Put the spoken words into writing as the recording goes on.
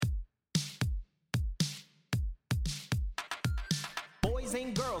boys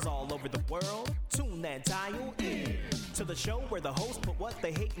and girls all over the world, tune that dial in to the show where the hosts put what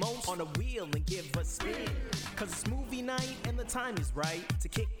they hate most on a wheel and give a spin. Cause it's movie night and the time is right to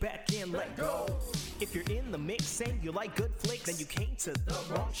kick back and let go. If you're in the mix and you like good flicks, then you came to the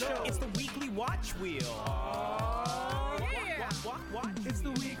wrong show. It's the Weekly Watch Wheel. Oh, yeah. It's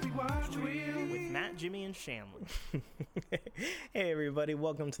the Weekly Watch Wheel with Matt, Jimmy, and Shanley. Hey everybody,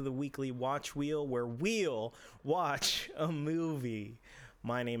 welcome to the Weekly Watch Wheel, where we'll watch a movie.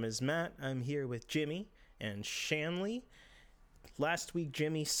 My name is Matt. I'm here with Jimmy and Shanley. Last week,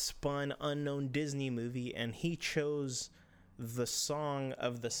 Jimmy spun unknown Disney movie, and he chose The Song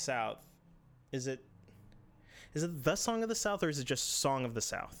of the South. Is it The Song of the South, or is it just Song of the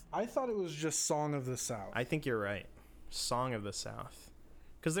South? I thought it was just Song of the South. I think you're right. Song of the South.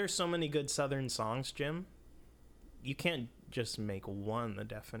 Because there's so many good Southern songs, Jim. You can't just make one the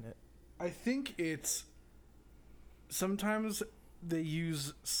definite. I think it's... Sometimes they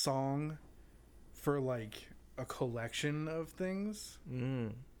use song for, like, a collection of things.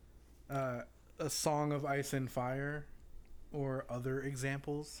 A Song of Ice and Fire, or other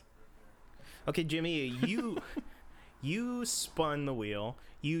examples. Okay, Jimmy, you spun the wheel.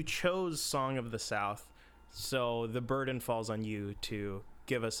 You chose Song of the South, so the burden falls on you to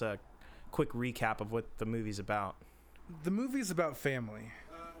give us a quick recap of what the movie's about. The movie's about family.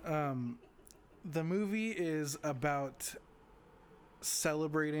 The movie is about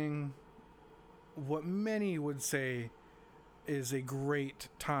celebrating what many would say is a great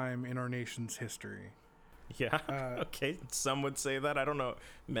time in our nation's history. Yeah. Okay. Some would say that. I don't know.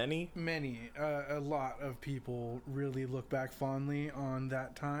 Many? A lot of people really look back fondly on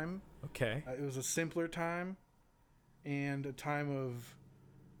that time. Okay. It was a simpler time and a time of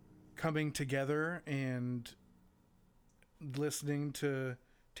coming together and listening to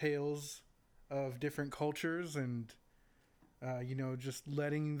tales of different cultures and, just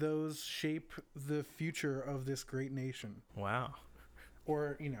letting those shape the future of this great nation. Wow.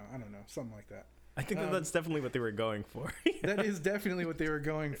 Or, I don't know, something like that. I think that's definitely what they were going for. That is definitely what they were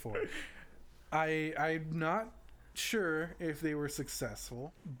going for. I'm not sure if they were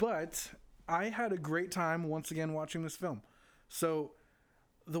successful, but I had a great time once again watching this film. So,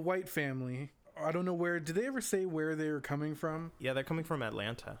 the White family, I don't know where, did they ever say where they were coming from? Yeah, they're coming from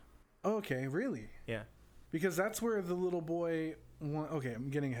Atlanta. Oh, okay, really? Yeah. Because that's where the little boy... Okay, I'm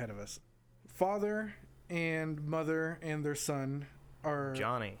getting ahead of us. Father and mother and their son are...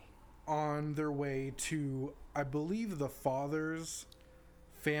 Johnny. On their way to, I believe, the father's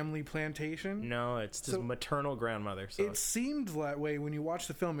family plantation. No, it's his maternal grandmother. So it seemed that way when you watch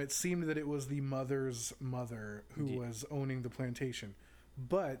the film. It seemed that it was the mother's mother who was owning the plantation.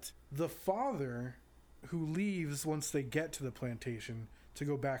 But the father, who leaves once they get to the plantation to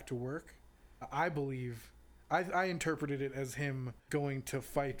go back to work, I believe... I interpreted it as him going to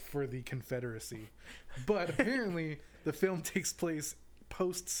fight for the Confederacy. But apparently, the film takes place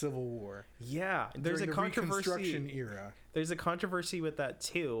post-Civil War. Yeah, there's a controversy. Reconstruction era. There's a controversy with that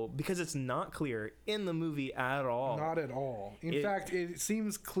too, because it's not clear in the movie at all. Not at all. In fact, it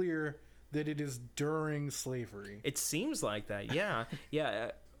seems clear that it is during slavery. It seems like that. Yeah,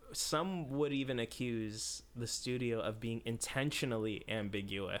 yeah. Some would even accuse the studio of being intentionally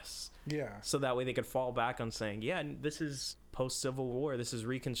ambiguous. Yeah. So that way they could fall back on saying, yeah, this is post-Civil War. This is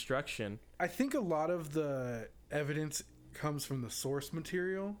Reconstruction. I think a lot of the evidence comes from the source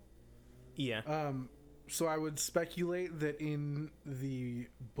material. Yeah. So I would speculate that in the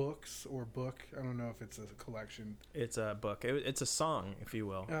books or book, I don't know if it's a collection. It's a book. It's a song, if you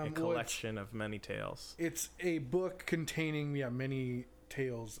will. A collection of many tales. It's a book containing, many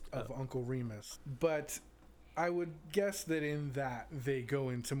tales of Uncle Remus. But I would guess that in that they go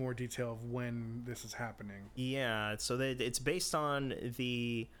into more detail of when this is happening. Yeah, so it's based on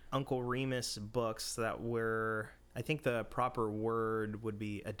the Uncle Remus books that were... I think the proper word would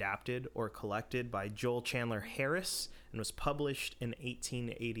be adapted or collected by Joel Chandler Harris and was published in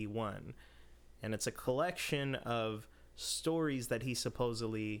 1881. And it's a collection of stories that he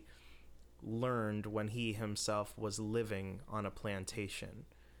supposedly learned when he himself was living on a plantation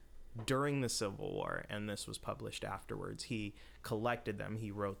during the Civil War, and this was published afterwards. He collected them, he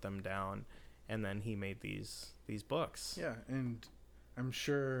wrote them down, and then he made these books. Yeah, and I'm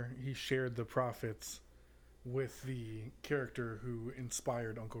sure he shared the profits with the character who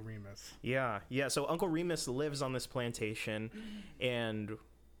inspired Uncle Remus. Yeah. So Uncle Remus lives on this plantation, and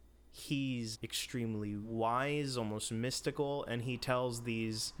he's extremely wise, almost mystical, and he tells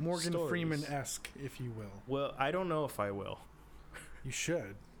these Morgan stories. Freeman-esque, if you will. Well, I don't know if I will. You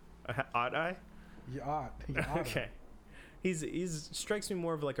should. Ought I? You ought. Okay. He's strikes me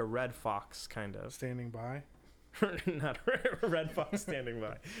more of like a red fox, kind of. Standing by? Not a red fox standing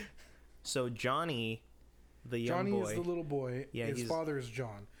by. So Johnny, the young Johnny boy. is the little boy. Yeah, his father is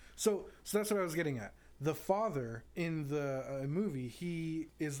John. So that's what I was getting at. The father in the movie, he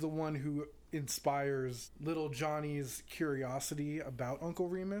is the one who inspires little Johnny's curiosity about Uncle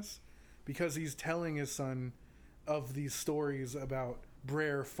Remus, because he's telling his son of these stories about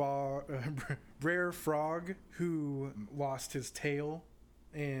Brer Frog who lost his tail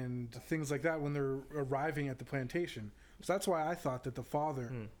and things like that when they're arriving at the plantation. So that's why I thought that the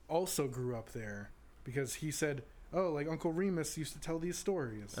father also grew up there, because he said, oh, like Uncle Remus used to tell these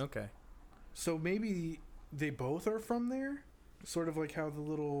stories. Okay. So maybe they both are from there, sort of like how the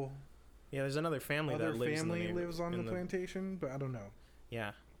little Yeah, there's another family that lives on the plantation, but I don't know.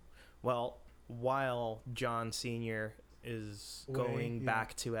 Yeah. Well, while John Sr. is going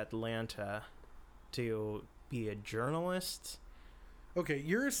back to Atlanta to be a journalist. Okay,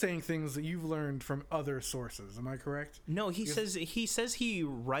 you're saying things that you've learned from other sources. Am I correct? No, he says he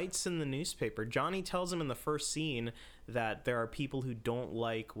writes in the newspaper. Johnny tells him in the first scene that there are people who don't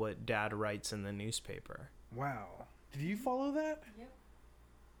like what Dad writes in the newspaper. Wow. Did you follow that? Yep.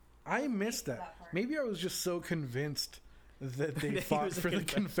 I missed that. Maybe I was just so convinced that they fought for the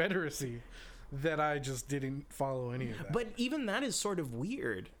Confederacy that I just didn't follow any of that. But even that is sort of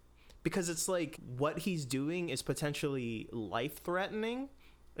weird, because it's like what he's doing is potentially life-threatening,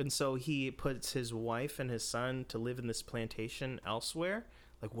 and so he puts his wife and his son to live in this plantation elsewhere.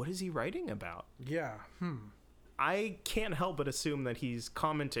 Like, what is he writing about? Yeah. I can't help but assume that he's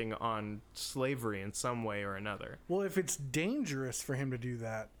commenting on slavery in some way or another. Well, if it's dangerous for him to do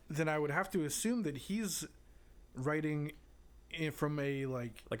that, then I would have to assume that he's writing from a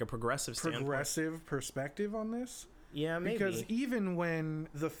like a progressive perspective on this. Yeah, maybe. Because even when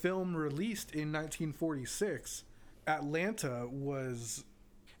the film released in 1946, Atlanta was...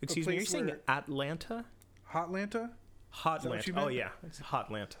 Excuse me, you're saying Atlanta? Hotlanta? Hotlanta. Oh, yeah. It's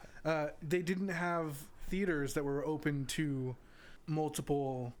Hotlanta. They didn't have theaters that were open to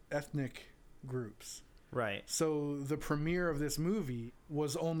multiple ethnic groups. Right. So the premiere of this movie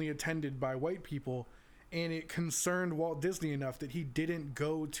was only attended by white people, and it concerned Walt Disney enough that he didn't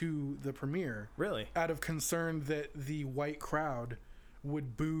go to the premiere. Really? Out of concern that the white crowd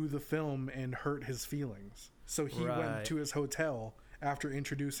would boo the film and hurt his feelings. So he went to his hotel after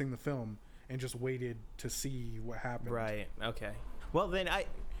introducing the film and just waited to see what happened. Right. Okay. Well, then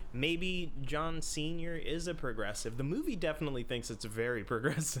maybe John Sr. is a progressive. The movie definitely thinks it's very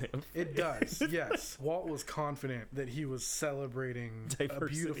progressive. It does, yes. Walt was confident that he was celebrating diversity. A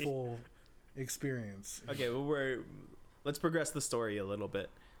beautiful experience. Okay, well, let's progress the story a little bit.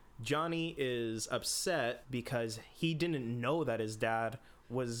 Johnny is upset because he didn't know that his dad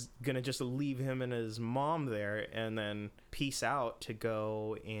was gonna just leave him and his mom there and then peace out to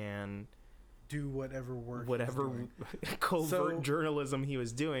go and do whatever covert journalism he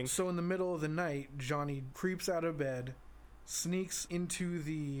was doing. So in the middle of the night, Johnny creeps out of bed, sneaks into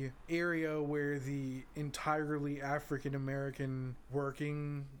the area where the entirely African American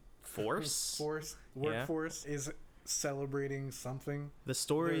workforce is celebrating something. The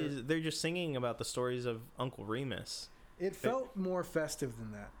stories, they're just singing about the stories of Uncle Remus. It felt more festive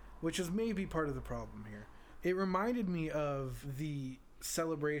than that, which is maybe part of the problem here. It reminded me of the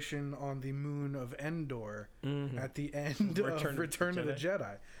celebration on the moon of Endor at the end of Return of the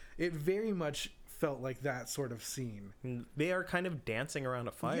Jedi. It very much felt like that sort of scene. They are kind of dancing around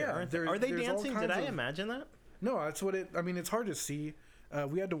a fire, aren't they? Are they dancing? Did I imagine that? No, that's what it's hard to see.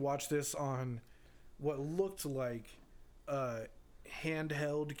 We had to watch this on what looked like a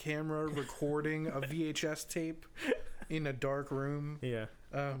handheld camera recording a VHS tape in a dark room. Yeah.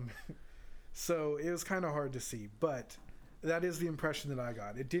 So it was kind of hard to see, but that is the impression that I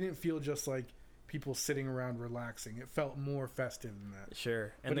got. It didn't feel just like people sitting around relaxing. It felt more festive than that.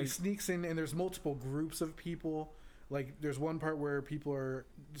 Sure. But he sneaks in, and there's multiple groups of people. Like, there's one part where people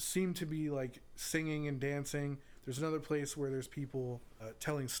seem to be like singing and dancing. There's another place where there's people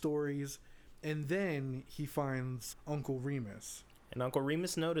telling stories. And then he finds Uncle Remus. And Uncle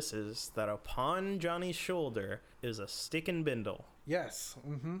Remus notices that upon Johnny's shoulder is a stick and bindle. Yes.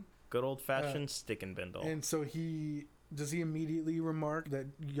 Mm-hmm. Good old-fashioned stick and bindle. And so does he immediately remark that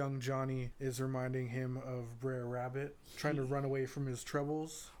young Johnny is reminding him of Brer Rabbit, trying to run away from his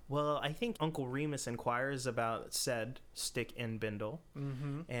troubles? Well, I think Uncle Remus inquires about said stick and bindle,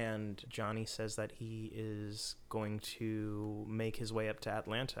 and Johnny says that he is going to make his way up to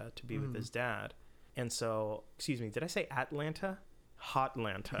Atlanta to be with his dad. And so, excuse me, did I say Atlanta?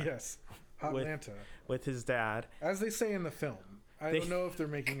 Hotlanta. Yes, Hotlanta. With his dad. As they say in the film. I don't know if they're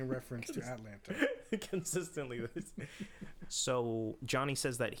making a reference to Atlanta. Consistently. So Johnny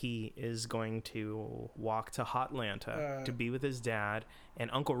says that he is going to walk to Hotlanta to be with his dad. And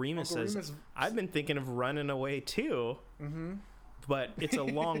Uncle Remus says, I've been thinking of running away too. Mm-hmm. But it's a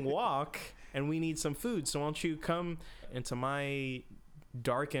long walk and we need some food. So why don't you come into my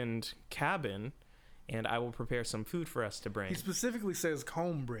darkened cabin and I will prepare some food for us to bring. He specifically says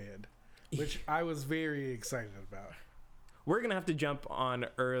cornbread, which I was very excited about. We're going to have to jump on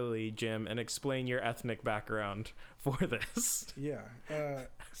early, Jim, and explain your ethnic background for this. Yeah.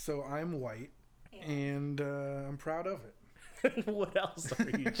 So I'm white, and I'm proud of it. What else are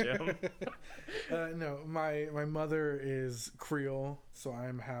you, Jim? No, my mother is Creole, so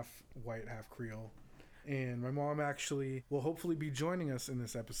I'm half white, half Creole. And my mom actually will hopefully be joining us in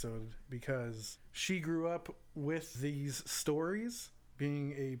this episode because she grew up with these stories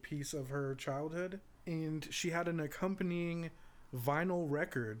being a piece of her childhood. And she had an accompanying vinyl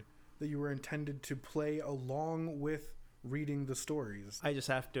record that you were intended to play along with reading the stories.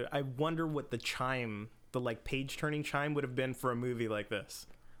 I wonder what the chime, the like page turning chime would have been for a movie like this.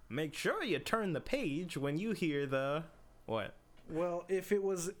 Make sure you turn the page when you hear the... What? Well, if it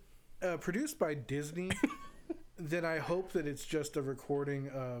was produced by Disney, then I hope that it's just a recording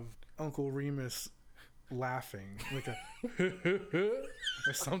of Uncle Remus laughing like a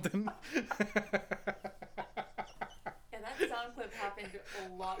or something. Yeah, that sound clip happened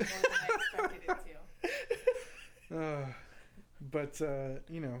a lot more than I expected it to. But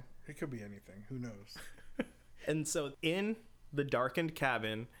it could be anything. Who knows? And so in the darkened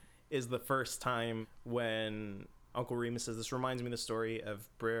cabin is the first time when Uncle Remus says, this reminds me of the story of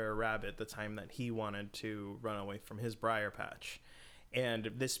Brer Rabbit, the time that he wanted to run away from his briar patch.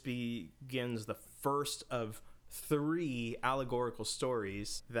 And this begins the first of 3 allegorical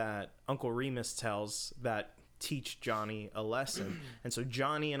stories that Uncle Remus tells that teach Johnny a lesson. And so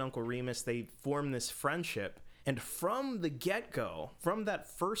Johnny and Uncle Remus, they form this friendship. And from the get-go, from that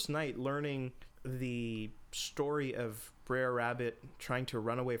first night learning the story of Brer Rabbit trying to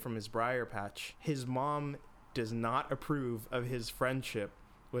run away from his briar patch, his mom does not approve of his friendship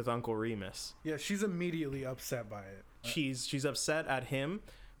with Uncle Remus. Yeah, she's immediately upset by it. She's upset at him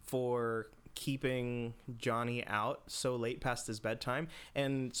for keeping Johnny out so late past his bedtime.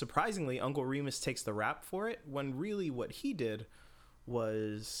 And surprisingly, Uncle Remus takes the rap for it when really what he did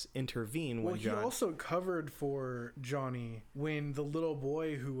was intervene. Well, he also covered for Johnny when the little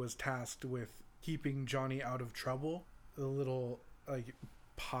boy who was tasked with keeping Johnny out of trouble, the little, like,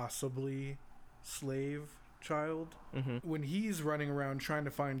 possibly slave child, when he's running around trying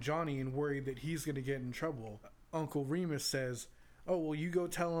to find Johnny and worried that he's going to get in trouble, Uncle Remus says, oh, well, you go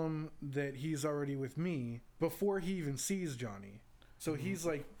tell him that he's already with me before he even sees Johnny. So he's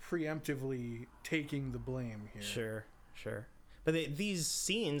like preemptively taking the blame here. Sure. But these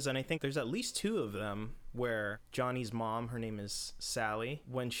scenes, and I think there's at least 2 of them, where Johnny's mom, her name is Sally,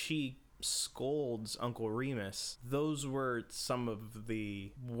 when she scolds Uncle Remus, those were some of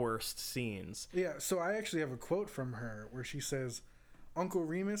the worst scenes. Yeah, so I actually have a quote from her where she says, Uncle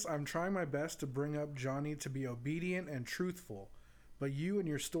Remus, I'm trying my best to bring up Johnny to be obedient and truthful, but you and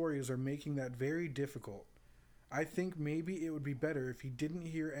your stories are making that very difficult. I think maybe it would be better if he didn't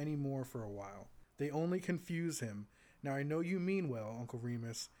hear any more for a while. They only confuse him. Now I know you mean well, Uncle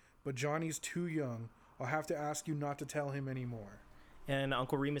Remus, but Johnny's too young. I'll have to ask you not to tell him anymore. And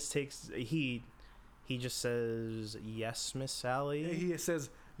Uncle Remus he just says, yes, Miss Sally. He says,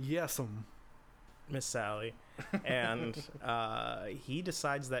 yes'm. Miss Sally. And he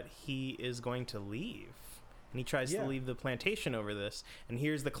decides that he is going to leave. And he tries to leave the plantation over this. And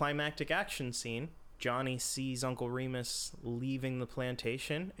here's the climactic action scene. Johnny sees Uncle Remus leaving the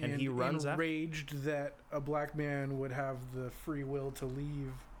plantation, and he runs out. Enraged that a black man would have the free will to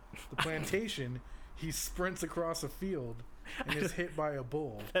leave the plantation, he sprints across a field and is hit by a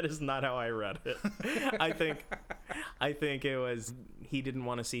bull. That is not how I read it. I think it was he didn't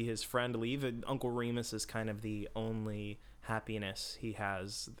want to see his friend leave. And Uncle Remus is kind of the only happiness he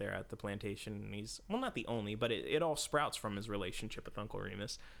has there at the plantation. And he's, well, not the only, but it all sprouts from his relationship with Uncle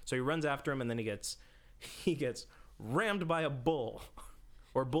Remus. So he runs after him, and then he gets rammed by a bull,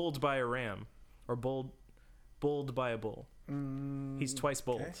 or bulled by a ram, or bulled by a bull. He's twice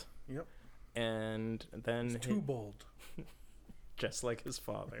bulled. Okay. Yep. And then he's too bold. Just like his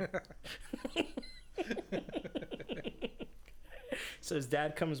father. So his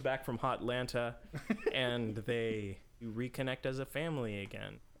dad comes back from Hotlanta, and they reconnect as a family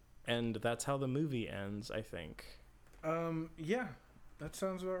again. And that's how the movie ends, I think. Yeah, that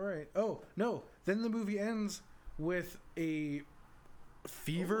sounds about right. Oh, no. Then the movie ends with a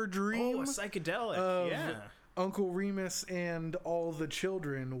fever dream. Oh, a psychedelic. Yeah. Uncle Remus and all the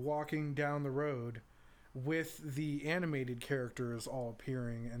children walking down the road with the animated characters all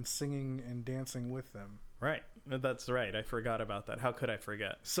appearing and singing and dancing with them. Right. That's right. I forgot about that. How could I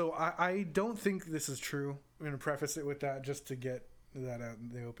forget? So I don't think this is true. I'm going to preface it with that just to get that out in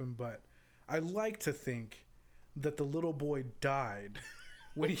the open. But I like to think that the little boy died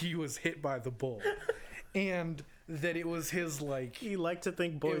when he was hit by the bull. And that it was his, like... You like to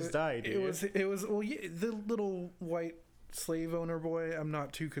think boys die, dude. It was well, yeah, the little white slave owner boy, I'm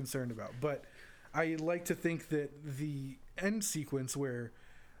not too concerned about. But I like to think that the end sequence where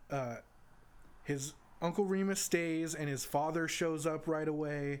his Uncle Remus stays and his father shows up right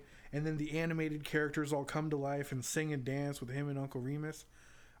away, and then the animated characters all come to life and sing and dance with him and Uncle Remus.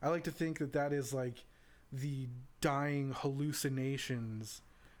 I like to think that that is like the dying hallucinations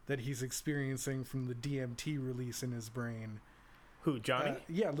that he's experiencing from the DMT release in his brain. Who, Johnny?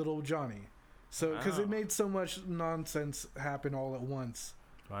 Yeah, little Johnny. So, because Wow. it made so much nonsense happen all at once.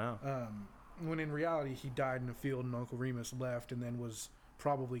 Wow. When in reality, he died in a field and Uncle Remus left and then was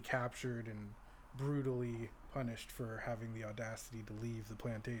probably captured and brutally punished for having the audacity to leave the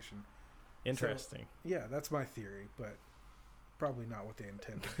plantation. Interesting. So, yeah, that's my theory, but probably not what they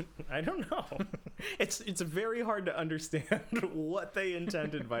intended. I don't know. It's very hard to understand what they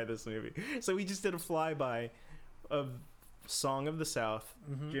intended by this movie. So we just did a flyby of Song of the South.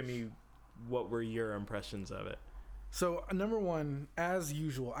 Mm-hmm. Jimmy, what were your impressions of it? So, number one, as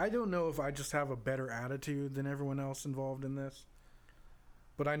usual, I don't know if I just have a better attitude than everyone else involved in this,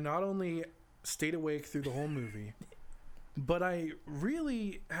 but I not only stayed awake through the whole movie, but I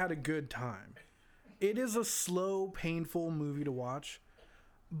really had a good time. It is a slow, painful movie to watch,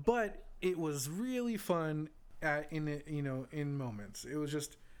 but it was really fun in moments. It was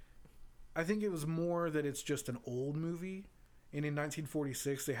just, I think it was more that it's just an old movie, and in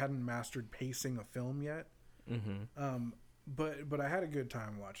 1946 they hadn't mastered pacing a film yet. Mm-hmm. But I had a good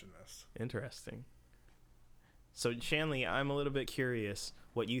time watching this. Interesting. So, Shanley, I'm a little bit curious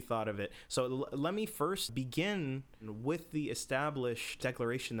what you thought of it. So let me first begin with the established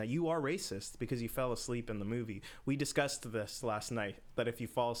declaration that you are racist because you fell asleep in the movie. We discussed this last night, that if you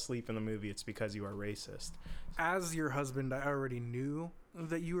fall asleep in the movie, it's because you are racist. As your husband, I already knew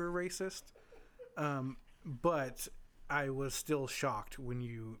that you were racist, but I was still shocked when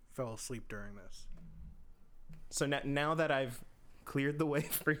you fell asleep during this. So now that I've cleared the way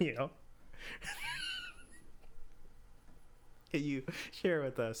for you, can you share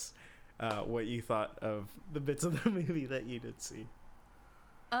with us what you thought of the bits of the movie that you did see?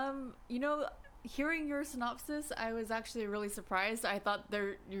 Hearing your synopsis, I was actually really surprised. I thought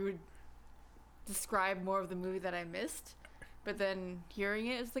you would describe more of the movie that I missed. But then hearing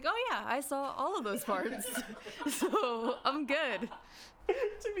it, it's like, oh yeah, I saw all of those parts. So I'm good.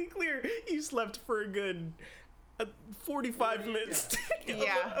 To be clear, you slept for a good 45 minutes.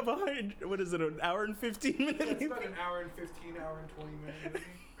 Yeah. Of 100, what is it, an hour and 15 minutes? It's about an hour and 15, hour and 20 minutes.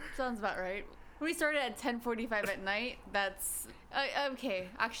 Sounds about right. We started at 10:45 at night. That's okay.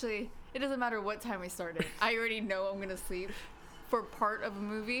 Actually, it doesn't matter what time we started. I already know I'm gonna sleep for part of a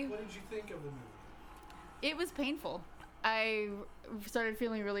movie. What did you think of the movie? It was painful. I started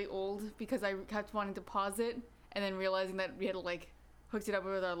feeling really old because I kept wanting to pause it and then realizing that we had hooked it up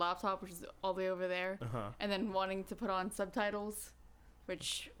with our laptop, which is all the way over there, and then wanting to put on subtitles,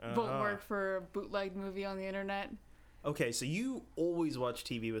 which won't work for a bootleg movie on the internet. Okay, so you always watch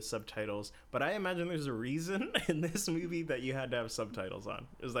TV with subtitles, but I imagine there's a reason in this movie that you had to have subtitles on.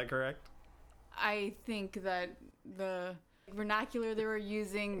 Is that correct? I think that the vernacular they were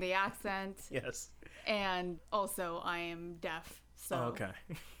using, the accent, Yes. and also I am deaf, so Okay.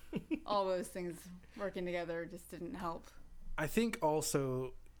 all those things working together just didn't help. I think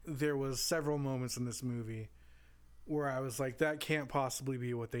also there was several moments in this movie where I was like, that can't possibly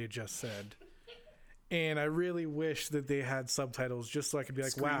be what they just said. And I really wish that they had subtitles just so I could be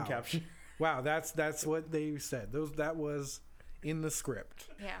like, Screen wow, caption. wow, that's what they said. That was in the script.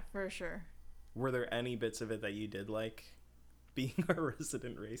 Yeah, for sure. Were there any bits of it that you did like, being a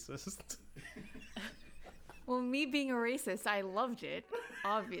resident racist? Well, me being a racist, I loved it,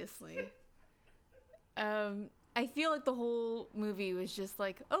 obviously. I feel like the whole movie was just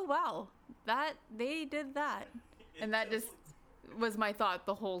like, oh wow, that they did that. And that just was my thought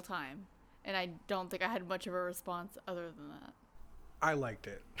the whole time. And I don't think I had much of a response other than that. I liked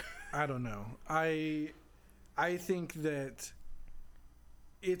it. I don't know. I think that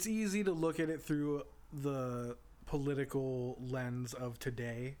it's easy to look at it through the political lens of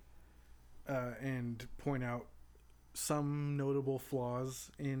today and point out some notable flaws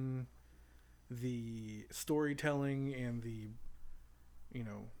in the storytelling and the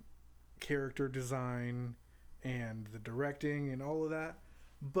character design and the directing and all of that.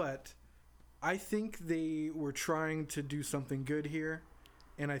 But I think they were trying to do something good here.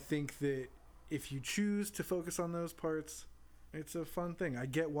 And I think that if you choose to focus on those parts, it's a fun thing. I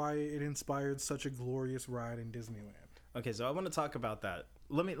get why it inspired such a glorious ride in Disneyland. Okay, so I want to talk about that.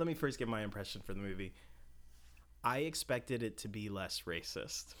 Let me first give my impression for the movie. I expected it to be less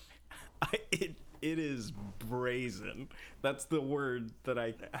racist. It is brazen. That's the word that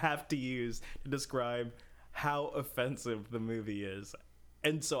I have to use to describe how offensive the movie is.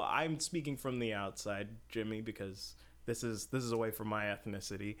 And so I'm speaking from the outside, Jimmy, because this is away from my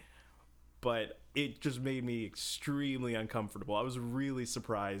ethnicity. But it just made me extremely uncomfortable. I was really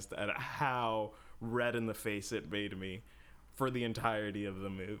surprised at how red in the face it made me for the entirety of the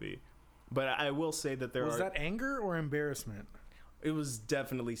movie. But I will say that Was that anger or embarrassment? It was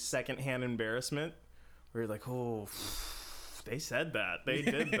definitely secondhand embarrassment. Where you're like, oh, they said that. They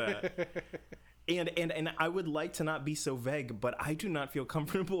did that. And I would like to not be so vague, but I do not feel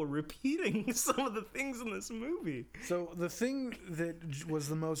comfortable repeating some of the things in this movie. So the thing that was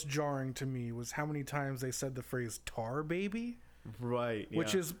the most jarring to me was how many times they said the phrase tar baby. Right.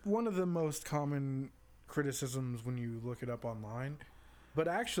 Which is one of the most common criticisms when you look it up online. But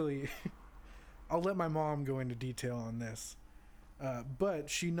actually, I'll let my mom go into detail on this. But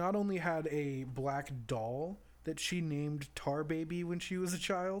she not only had a black doll that she named Tar Baby when she was a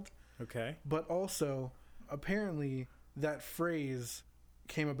child. Okay. But also, apparently, that phrase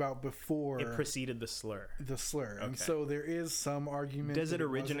came about before... It preceded the slur. The slur. Okay. And so there is some argument... Does it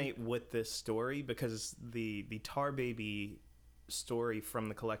originate with this story? Because the Tar Baby story from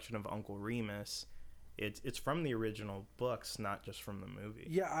the collection of Uncle Remus... It's from the original books, not just from the movie.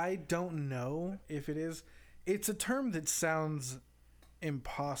 Yeah, I don't know if it is. It's a term that sounds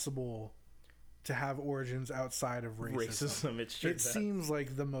impossible to have origins outside of racism. It sure does. Seems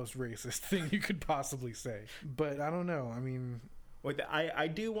like the most racist thing you could possibly say. But I don't know. I mean... I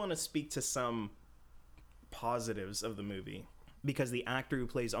do want to speak to some positives of the movie. Because the actor who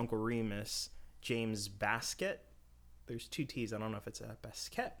plays Uncle Remus, James Baskett... There's two T's. I don't know if it's a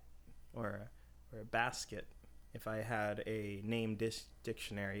Basket or a basket. If I had a name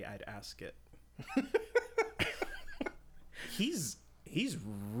dictionary, I'd ask it. He's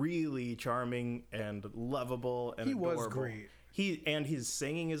really charming and lovable and adorable. He was great. His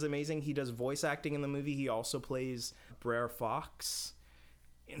singing is amazing. He does voice acting in the movie. He also plays Brer Fox,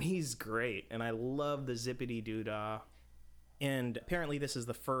 and he's great. And I love the zippity doo dah. And apparently, this is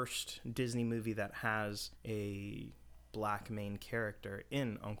the first Disney movie that has a black main character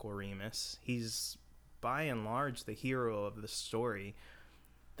in Uncle Remus. He's by and large the hero of the story.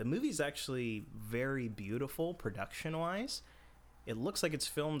 The movie's actually very beautiful production wise. It looks like it's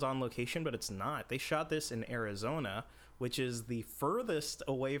filmed on location, but it's not. They shot this in Arizona, which is the furthest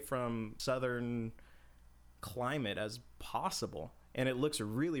away from southern climate as possible, and it looks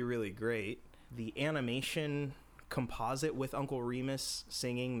really, really great. The animation composite with Uncle Remus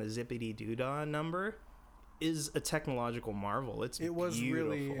singing the zippity doo dah number is a technological marvel. It was beautiful.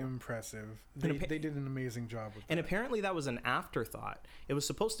 Really impressive. They did an amazing job with that. And apparently that was an afterthought. It was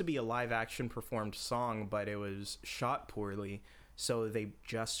supposed to be a live action performed song, but it was shot poorly. So they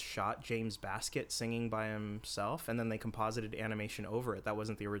just shot James Baskett singing by himself, and then they composited animation over it. That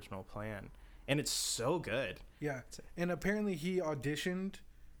wasn't the original plan. And it's so good. Yeah. And apparently he auditioned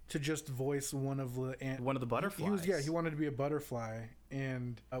to just voice one of the butterflies. He wanted to be a butterfly.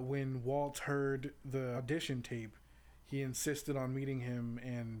 And when Walt heard the audition tape, he insisted on meeting him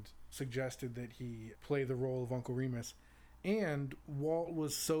and suggested that he play the role of Uncle Remus. And Walt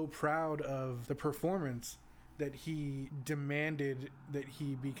was so proud of the performance that he demanded that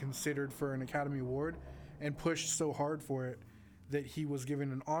he be considered for an Academy Award and pushed so hard for it that he was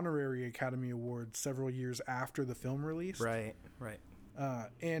given an honorary Academy Award several years after the film released. Right.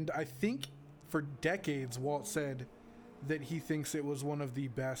 And I think for decades, Walt said that he thinks it was one of the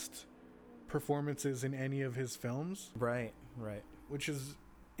best performances in any of his films. Right. Which is,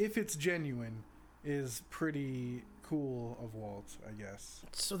 if it's genuine, is pretty cool of Walt, I guess.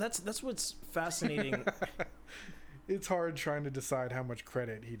 So that's what's fascinating. It's hard trying to decide how much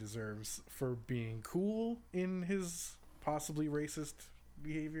credit he deserves for being cool in his possibly racist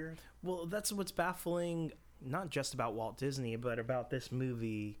behavior. Well, that's what's baffling, not just about Walt Disney, but about this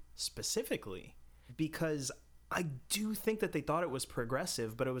movie specifically. Because I do think that they thought it was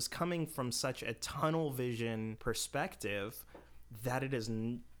progressive, but it was coming from such a tunnel vision perspective that it is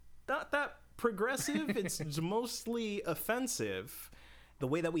not that progressive. It's mostly offensive. The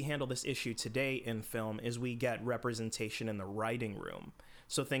way that we handle this issue today in film is we get representation in the writing room.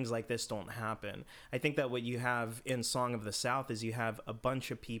 So things like this don't happen. I think that what you have in Song of the South is you have a bunch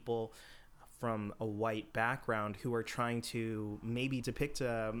of people from a white background who are trying to maybe depict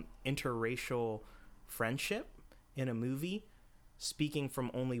a interracial friendship in a movie, speaking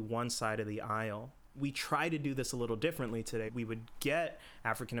from only one side of the aisle. We try to do this a little differently today. We would get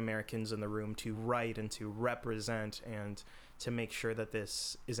African Americans in the room to write and to represent and to make sure that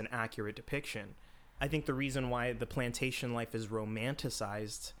this is an accurate depiction. I think the reason why the plantation life is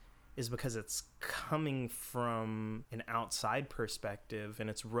romanticized is because it's coming from an outside perspective and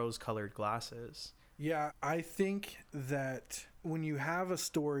it's rose-colored glasses. Yeah, I think that when you have a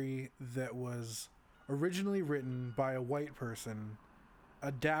story that was originally written by a white person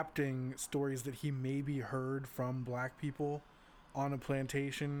adapting stories that he maybe heard from black people on a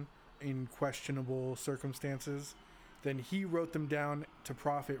plantation in questionable circumstances, then he wrote them down to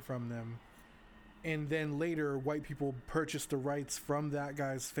profit from them. And then later, white people purchased the rights from that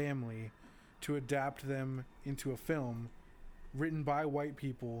guy's family to adapt them into a film written by white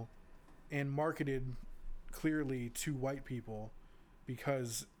people and marketed clearly to white people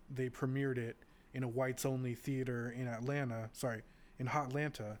because they premiered it in a whites-only theater in Hotlanta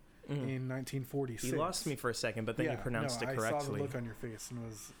in 1946. You lost me for a second, but then you pronounced it correctly. I saw the look on your face and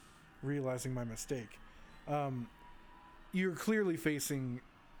was realizing my mistake. You're clearly facing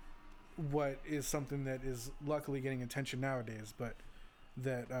what is something that is luckily getting attention nowadays, but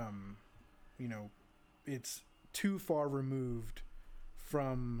that, it's too far removed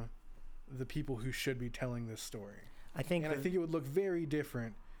from the people who should be telling this story. I think it would look very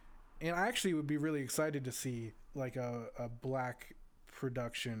different. And I actually would be really excited to see like a black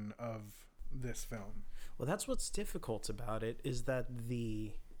production of this film. Well, that's what's difficult about it, is that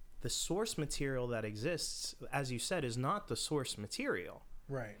the source material that exists, as you said, is not the source material.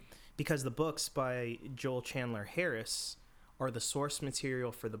 Right. Because the books by Joel Chandler Harris are the source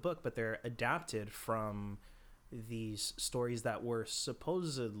material for the book, but they're adapted from these stories that were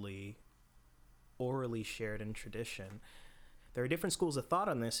supposedly orally shared in tradition. There are different schools of thought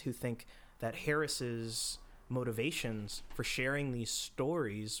on this who think that Harris's motivations for sharing these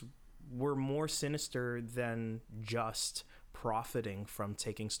stories were more sinister than just profiting from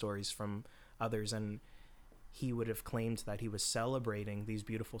taking stories from others, and he would have claimed that he was celebrating these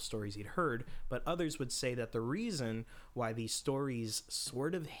beautiful stories he'd heard, but others would say that the reason why these stories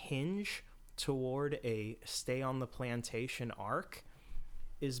sort of hinge toward a stay on the plantation arc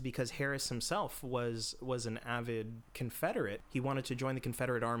is because Harris himself was an avid Confederate. He wanted to join the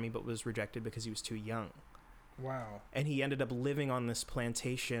Confederate Army but was rejected because he was too young. Wow. And he ended up living on this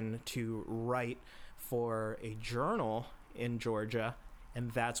plantation to write for a journal in Georgia,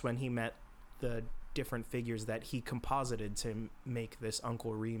 and that's when he met the different figures that he composited to make this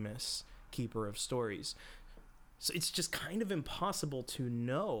Uncle Remus keeper of stories. So it's just kind of impossible to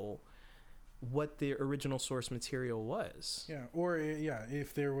know what the original source material was. Yeah, or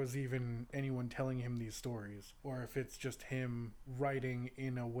if there was even anyone telling him these stories, or if it's just him writing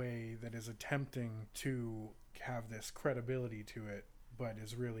in a way that is attempting to have this credibility to it, but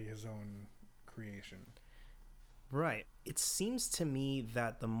is really his own creation. Right. It seems to me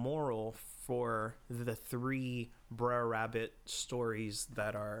that the moral for the 3 Brer Rabbit stories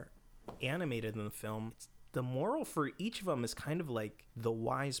that are animated in the film, the moral for each of them is kind of like the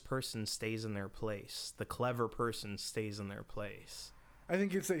wise person stays in their place. The clever person stays in their place. I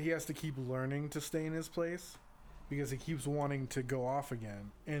think it's that he has to keep learning to stay in his place because he keeps wanting to go off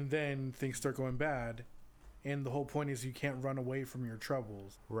again. And then things start going bad. And the whole point is you can't run away from your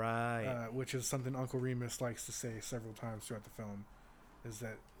troubles. Right. Which is something Uncle Remus likes to say several times throughout the film, is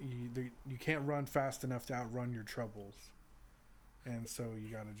that you can't run fast enough to outrun your troubles. And so you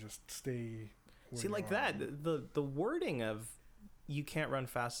got to just stay where See, you like are. that, the wording of you can't run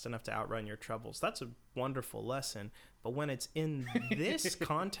fast enough to outrun your troubles, that's a wonderful lesson. But when it's in this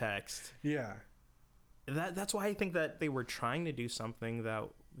context, yeah, that's why I think that they were trying to do something that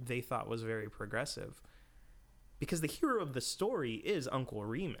they thought was very progressive. Because the hero of the story is Uncle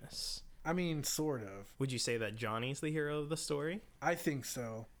Remus. I mean, sort of. Would you say that Johnny's the hero of the story? I think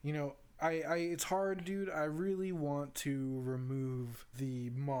so. You know, I it's hard, dude. I really want to remove the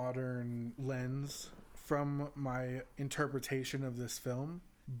modern lens from my interpretation of this film,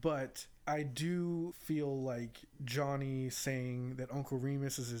 but I do feel like Johnny saying that Uncle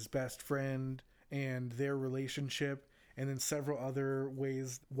Remus is his best friend and their relationship, and then several other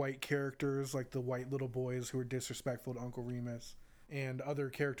ways white characters, like the white little boys who are disrespectful to Uncle Remus, and other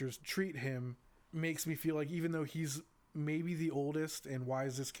characters treat him, makes me feel like even though he's maybe the oldest and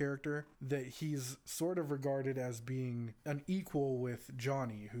wisest character, that he's sort of regarded as being an equal with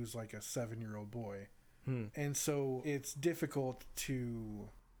Johnny, who's like a 7-year-old boy. And so it's difficult to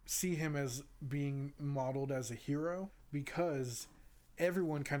see him as being modeled as a hero because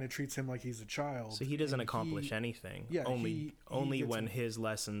everyone kind of treats him like he's a child. So he doesn't accomplish anything. Yeah, only when his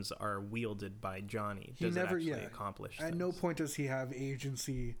lessons are wielded by Johnny does it actually accomplish things. At no point does he have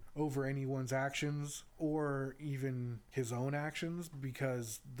agency over anyone's actions or even his own actions,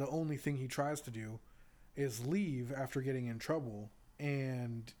 because the only thing he tries to do is leave after getting in trouble,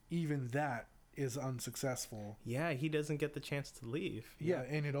 and even that is unsuccessful. Yeah, he doesn't get the chance to leave. Yeah,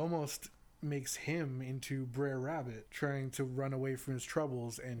 and it almost makes him into Brer Rabbit, trying to run away from his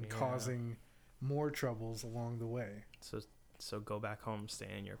troubles and causing more troubles along the way. So go back home, stay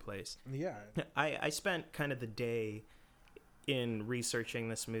in your place. Yeah. I spent kind of the day in researching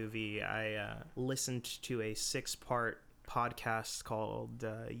this movie. I listened to a 6-part podcast called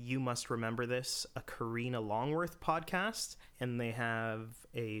You Must Remember This, a Karina Longworth podcast, and they have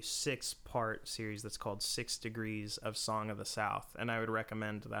a 6-part series that's called 6 Degrees of Song of the South, and I would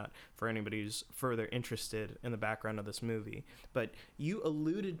recommend that for anybody who's further interested in the background of this movie. But you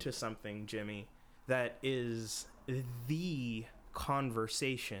alluded to something, Jimmy, that is the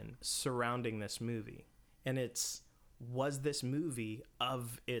conversation surrounding this movie, and was this movie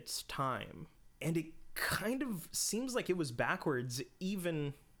of its time? And it kind of seems like it was backwards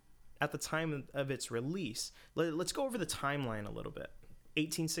even at the time of its release. Let's go over the timeline a little bit.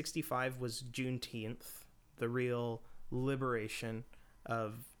 1865 was Juneteenth, the real liberation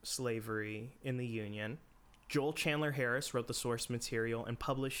of slavery in the Union. Joel Chandler Harris wrote the source material and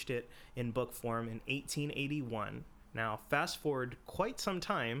published it in book form in 1881. Now, fast forward quite some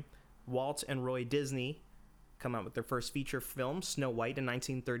time, Walt and Roy Disney come out with their first feature film, Snow White, in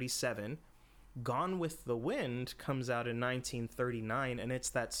 1937. Gone with the Wind comes out in 1939, and it's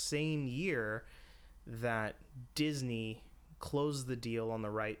that same year that Disney closed the deal on the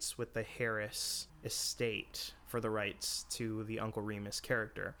rights with the Harris estate for the rights to the Uncle Remus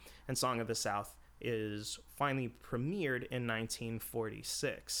character. And Song of the South is finally premiered in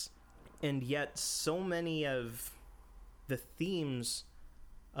 1946. And yet so many of the themes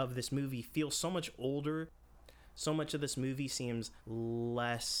of this movie feel so much older. So much of this movie seems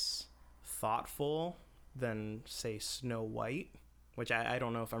less thoughtful than, say, Snow White, which I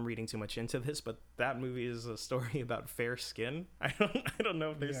don't know if I'm reading too much into this, but that movie is a story about fair skin. I don't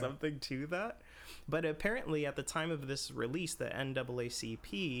know if there's something to that. But apparently at the time of this release, the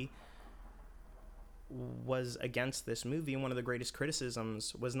NAACP was against this movie, and one of the greatest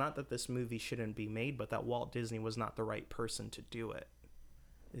criticisms was not that this movie shouldn't be made, but that Walt Disney was not the right person to do it.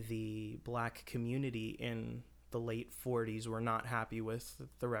 The black community in the late 40s were not happy with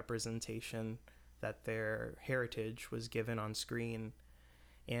the representation that their heritage was given on screen.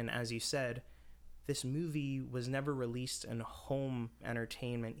 And as you said, this movie was never released in home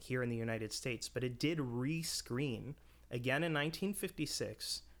entertainment here in the United States, but it did re-screen again in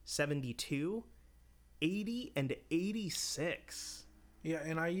 1956, 72, 80, and 86. Yeah,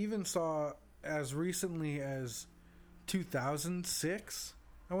 and I even saw as recently as 2006,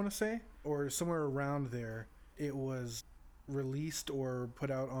 I want to say, or somewhere around there, it was released or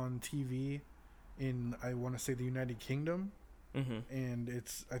put out on TV in, I want to say, the United Kingdom. Mm-hmm. And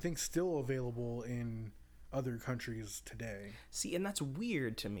it's, I think, still available in other countries today. See, and that's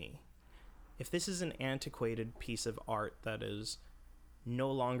weird to me. If this is an antiquated piece of art that is no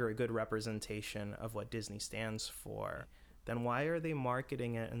longer a good representation of what Disney stands for, then why are they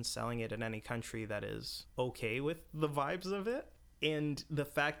marketing it and selling it in any country that is okay with the vibes of it? And the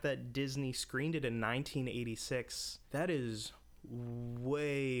fact that Disney screened it in 1986, that is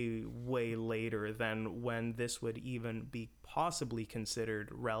way, way later than when this would even be possibly considered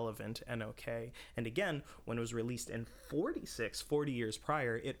relevant and okay. And again, when it was released in 40 years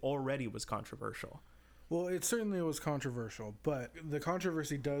prior, it already was controversial. Well, it certainly was controversial, but the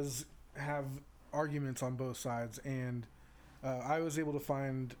controversy does have arguments on both sides. And I was able to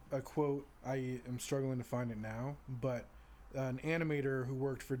find a quote. I am struggling to find it now, but an animator who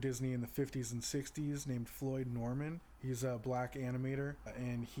worked for Disney in the 50s and 60s named Floyd Norman. He's a black animator,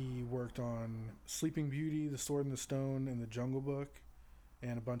 and he worked on Sleeping Beauty, The Sword and the Stone, and The Jungle Book,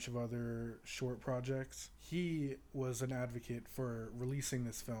 and a bunch of other short projects. He was an advocate for releasing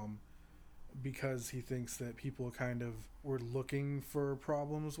this film because he thinks that people kind of were looking for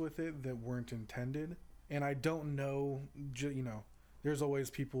problems with it that weren't intended. And I don't know, there's always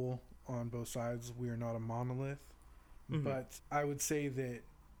people on both sides. We are not a monolith. Mm-hmm. But I would say that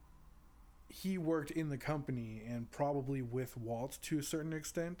he worked in the company and probably with Walt to a certain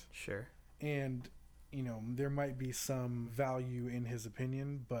extent. Sure. And, there might be some value in his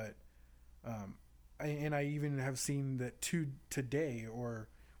opinion, but I even have seen that today or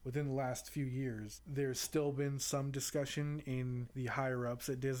within the last few years, there's still been some discussion in the higher ups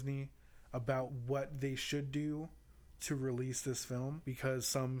at Disney about what they should do to release this film because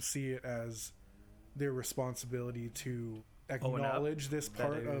some see it as their responsibility to acknowledge this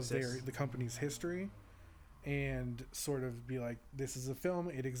part of the company's history and sort of be like, this is a film,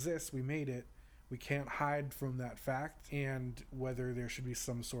 it exists, we made it, we can't hide from that fact, and whether there should be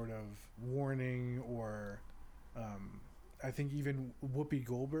some sort of warning or I think even Whoopi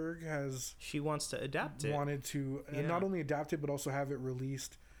Goldberg she wants to adapt it, wanted to not only adapt it but also have it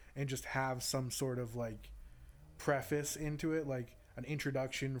released and just have some sort of like preface into it, like an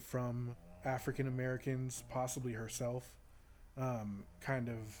introduction from African Americans, possibly herself, kind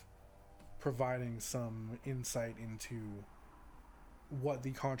of providing some insight into what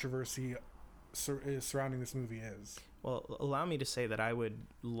the controversy surrounding this movie is. Well, allow me to say that I would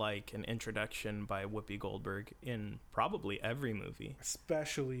like an introduction by Whoopi Goldberg in probably every movie.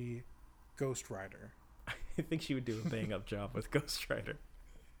 Especially Ghost Rider. I think she would do a bang-up job with Ghost Rider.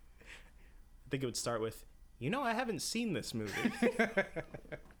 I think it would start with, I haven't seen this movie.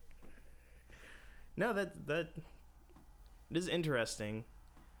 No, that it is interesting.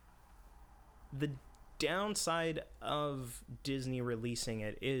 The downside of Disney releasing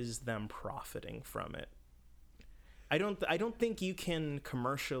it is them profiting from it. I don't think you can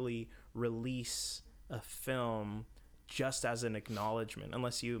commercially release a film just as an acknowledgement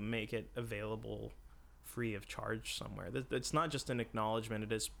unless you make it available free of charge somewhere. It's not just an acknowledgement,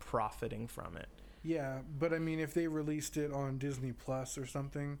 it is profiting from it. Yeah, but I mean, if they released it on Disney Plus or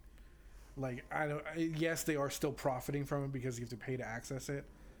something, like, yes, they are still profiting from it because you have to pay to access it,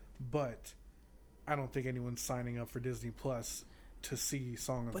 but I don't think anyone's signing up for Disney Plus to see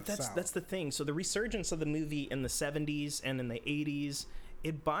Song of the South. But that's the thing. So the resurgence of the movie in the 70s and in the 80s,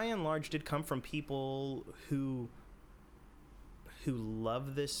 it by and large did come from people who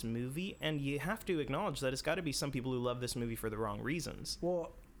love this movie, and you have to acknowledge that it's got to be some people who love this movie for the wrong reasons.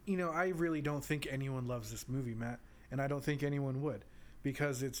 Well, I really don't think anyone loves this movie, Matt, and I don't think anyone would,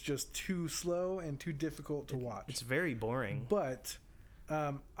 because it's just too slow and too difficult to watch. It's very boring. But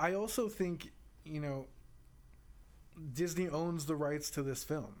I also think, Disney owns the rights to this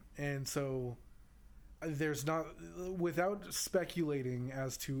film, and so there's not, without speculating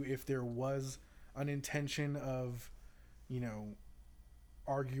as to if there was an intention of,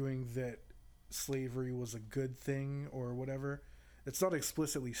 arguing that slavery was a good thing or whatever. It's not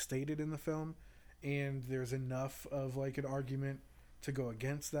explicitly stated in the film, and there's enough of like an argument to go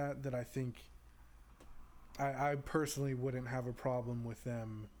against that I think I personally wouldn't have a problem with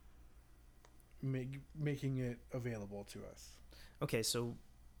them making it available to us. Okay, so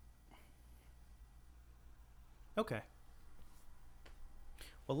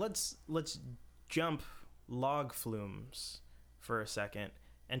well, let's jump log flumes for a second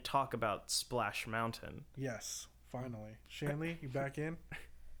and talk about Splash Mountain. Yes, finally. Shanley, you back in?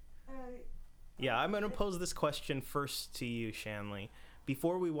 Yeah, I'm going to pose this question first to you, Shanley.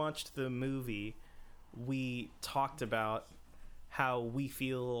 Before we watched the movie, we talked about how we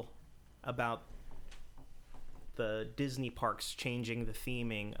feel about the Disney parks changing the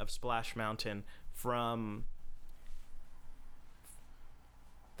theming of Splash Mountain from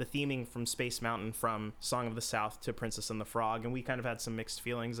the theming from Space Mountain from Song of the South to Princess and the Frog, and we kind of had some mixed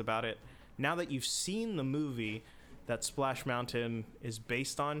feelings about it. Now that you've seen the movie that Splash Mountain is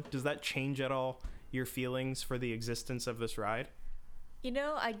based on, does that change at all your feelings for the existence of this ride?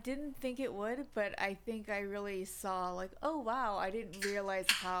 I didn't think it would, but I think I really saw like, oh wow, I didn't realize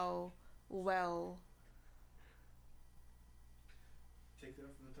how well. Take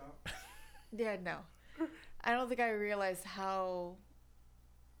that from the top. Yeah, no. I don't think I realized how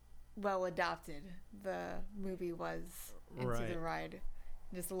well adapted the movie was into the ride.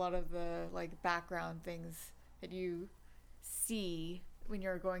 Just a lot of the like background things that you see when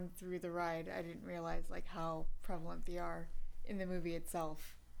you're going through the ride, I didn't realize like how prevalent they are in the movie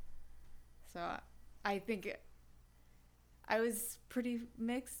itself. So I think I was pretty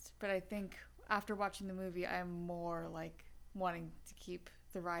mixed, but I think after watching the movie, I'm more like wanting to keep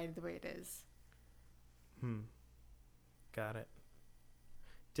the ride the way it is. Got it.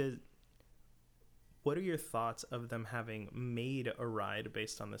 What are your thoughts of them having made a ride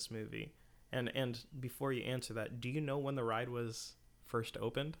based on this movie? And before you answer that, do you know when the ride was first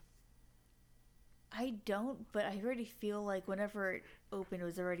opened? I don't, but I already feel like whenever it opened, it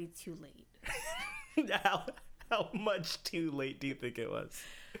was already too late. How much too late do you think it was?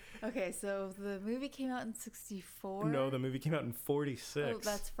 Okay, so the movie came out in 64. No, the movie came out in 46. Oh,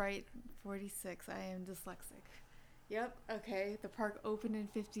 that's right, 46. I am dyslexic. Yep, okay. The park opened in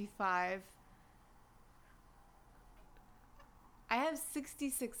 55. I have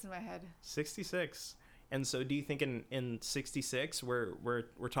 66 in my head. 66. And so do you think in 66 we're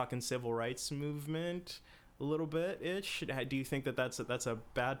talking civil rights movement, a little bit ish. Do you think that that's a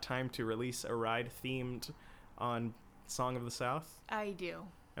bad time to release a ride themed on Song of the South? I do.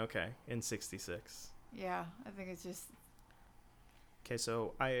 Okay, in 66. Yeah, I think it's just... Okay,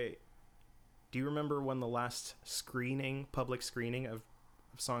 so do you remember when the last public screening of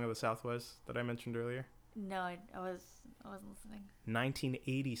Song of the South was that I mentioned earlier? No, I wasn't listening.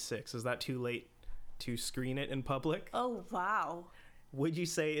 1986. Is that too late to screen it in public? Oh, wow. Would you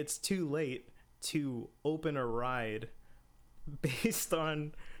say it's too late to open a ride based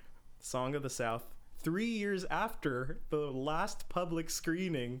on Song of the South 3 years after the last public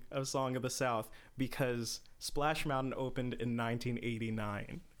screening of Song of the South, because Splash Mountain opened in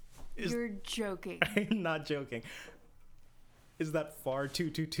 1989? You're joking. I'm not joking. Is that far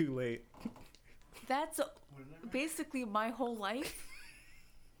too late? That's basically my whole life,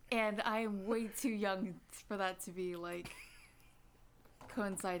 and I am way too young for that to be like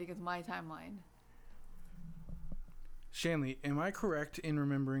coinciding with my timeline. Shanley, am I correct in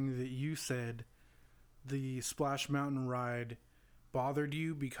remembering that you said the Splash Mountain ride bothered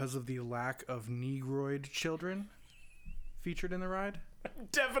you because of the lack of Negroid children featured in the ride? I'm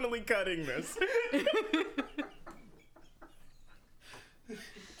definitely cutting this.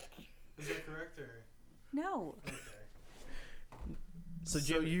 Is that correct, or? No. Okay. So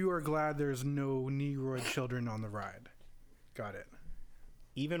You are glad there's no Negroid children on the ride. Got it.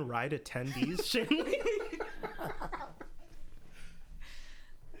 Even ride attendees, Shanley?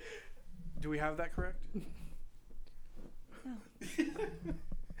 Do we have that correct? No.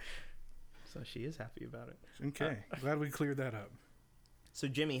 So she is happy about it. Okay. Glad we cleared that up. So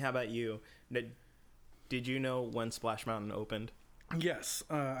Jimmy, how about you? Did you know when Splash Mountain opened? Yes,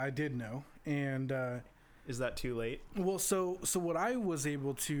 I did know. And Is that too late? well, so what I was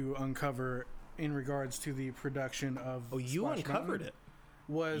able to uncover in regards to the production of Oh, you Splash uncovered Mountain it.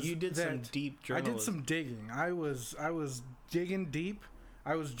 was You did some that deep I journalism. did some digging. I was digging deep.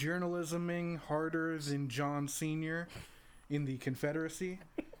 I was journalisming harder than John Sr. in the Confederacy,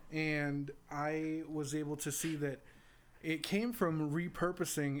 and I was able to see that it came from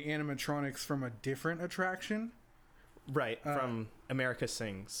repurposing animatronics from a different attraction. Right, from America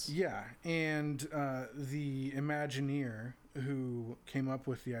Sings. Yeah, and the Imagineer who came up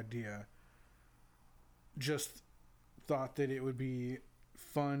with the idea just thought that it would be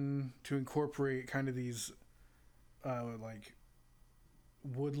fun to incorporate kind of these like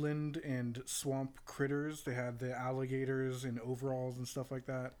woodland and swamp critters. They had the alligators in overalls and stuff like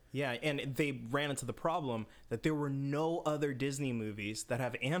that. Yeah, and they ran into the problem that there were no other Disney movies that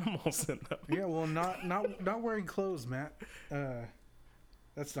have animals in them. Yeah, well, not wearing clothes, Matt.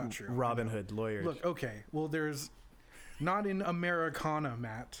 That's not true. Robin Hood, lawyer. Look, okay. Well, there's not in Americana,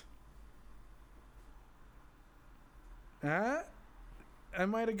 Matt. I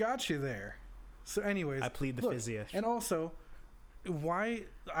might have got you there. So, anyways, I plead the fizz-ish. And also, why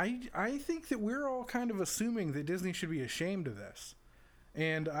I think that we're all kind of assuming that Disney should be ashamed of this,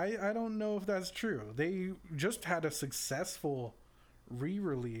 and I don't know if that's true. They just had a successful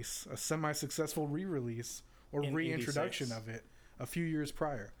re-release, a semi-successful re-release or In reintroduction 86. of it a few years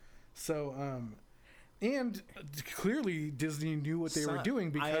prior. So, and clearly Disney knew what they were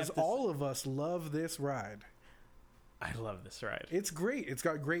doing, because all of us love this ride. I love this ride. It's great. It's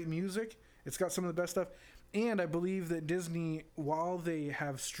got great music. It's got some of the best stuff. And I believe that Disney, while they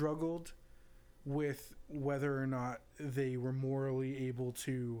have struggled with whether or not they were morally able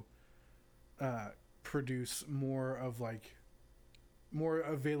to produce more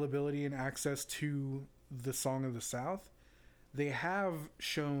availability and access to the Song of the South, they have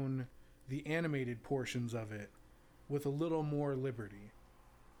shown the animated portions of it with a little more liberty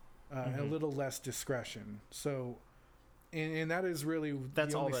and a little less discretion. So, and that is really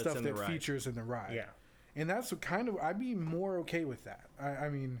That's the all only that's stuff in the that ride. features in the ride. Yeah. And that's what kind of, I'd be more okay with that. I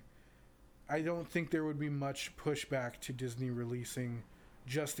mean, I don't think there would be much pushback to Disney releasing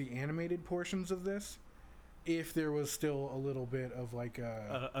just the animated portions of this, if there was still a little bit of like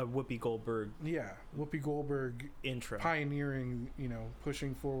A Whoopi Goldberg Whoopi Goldberg intro. pioneering,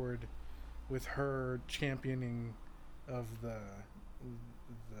 pushing forward with her championing of the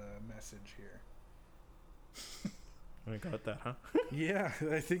message here. I got that, huh? Yeah,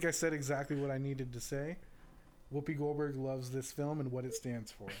 I think I said exactly what I needed to say. Whoopi Goldberg loves this film and what it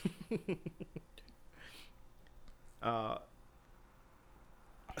stands for.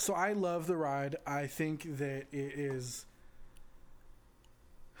 So I love the ride. I think that it's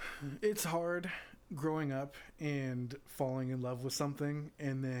hard growing up and falling in love with something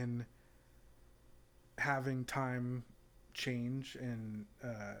and then having time change and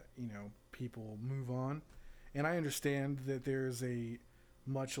people move on. And I understand that there's a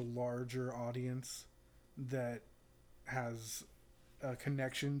much larger audience that has a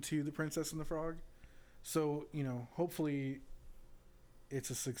connection to the Princess and the Frog. So, hopefully it's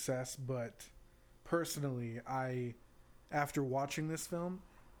a success, but personally, after watching this film,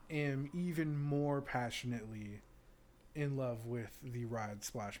 am even more passionately in love with the ride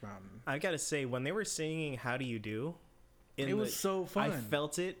Splash Mountain. I gotta say, when they were singing "How Do You Do," it was so fun. I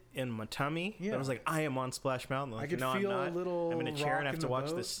felt it in my tummy. Yeah. I was like, I am on Splash Mountain. Like, I could no, feel I'm not. a little I'm in a chair and I have rock to in the watch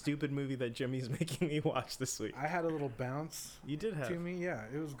boat. this stupid movie that Jimmy's making me watch this week. I had a little bounce You did have. to me. Yeah,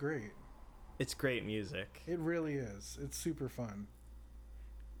 it was great. It's great music. It really is. It's super fun.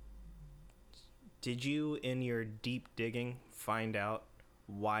 Did you, in your deep digging, find out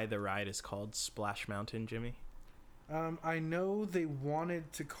why the ride is called Splash Mountain, Jimmy? I know they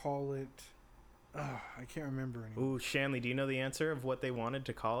wanted to call it... I can't remember anymore. Ooh, Shanley, do you know the answer of what they wanted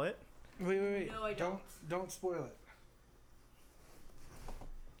to call it? Wait. No, I don't. Don't spoil it.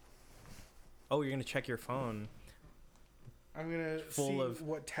 Oh, you're going to check your phone. I'm going to see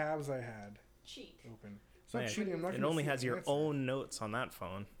what tabs I had Cheat. open. It's not Yeah, cheating. I'm not it gonna only see has the your answer. own notes on that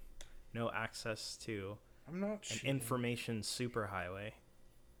phone. No access to I'm not an cheating. information superhighway.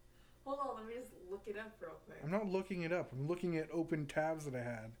 Hold on, let me just look it up real quick. I'm not looking it up. I'm looking at open tabs that I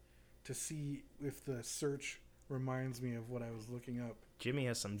had to see if the search reminds me of what I was looking up. Jimmy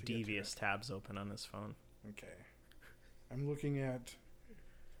has some To get to devious tabs open on his phone. Okay. I'm looking at...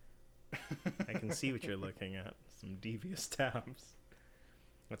 I can see what you're looking at. Some devious tabs.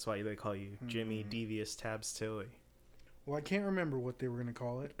 That's why they call you Jimmy Devious Tabs Tilly. Well, I can't remember what they were going to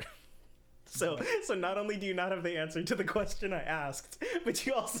call it. So not only do you not have the answer to the question I asked, but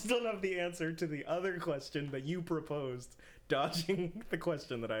you also don't have the answer to the other question that you proposed, dodging the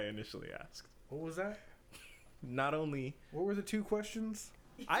question that I initially asked. What was that? Not only... What were the two questions?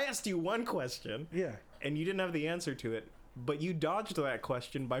 I asked you one question, Yeah. and you didn't have the answer to it, but you dodged that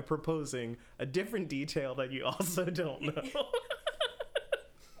question by proposing a different detail that you also don't know.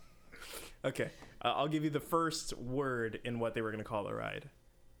 Okay, I'll give you the first word in what they were going to call the ride.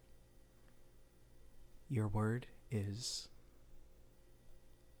 Your word is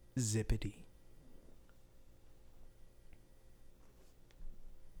zippity.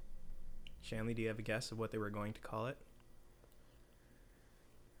 Shanley, do you have a guess of what they were going to call it?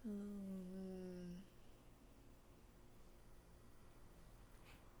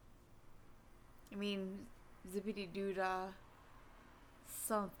 I mean, zippity doodah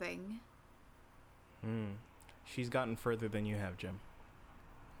something. She's gotten further than you have, Jim.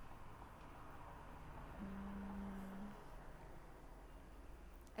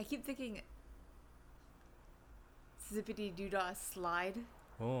 I keep thinking zippity doodah slide.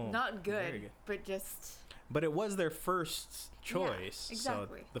 Oh, Not very good, but just... But it was their first choice. Yeah,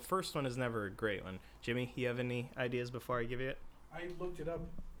 exactly. So the first one is never a great one. Jimmy, you have any ideas before I give you it? I looked it up.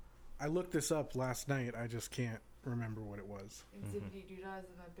 I looked this up last night. I just can't remember what it was. And zippity doodah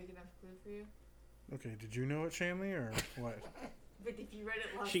isn't a big enough clue for you? Okay, did you know it, Shanley, or what? But if you read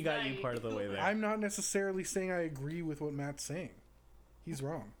it last She got you night- part of the way there. I'm not necessarily saying I agree with what Matt's saying. He's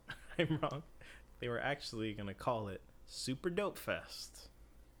wrong. I'm wrong. They were actually going to call it Super Dope Fest.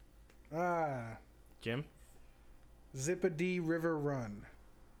 Ah, Jim? Zippity River Run.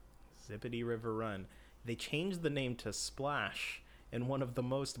 Zippity River Run. They changed the name to Splash in one of the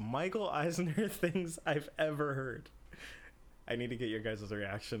most Michael Eisner things I've ever heard. I need to get your guys'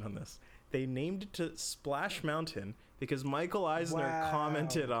 reaction on this. They named it to Splash Mountain because Michael Eisner Wow.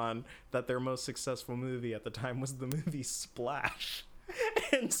 commented on that their most successful movie at the time was the movie Splash.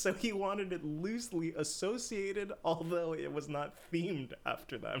 And so he wanted it loosely associated, although it was not themed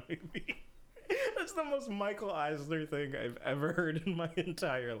after that movie. That's the most Michael Eisner thing I've ever heard in my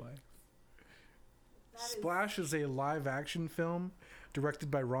entire life. Splash is a live action film directed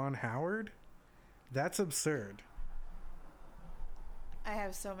by Ron Howard. That's absurd. I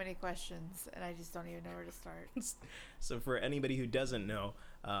have so many questions, and I just don't even know where to start. So for anybody who doesn't know,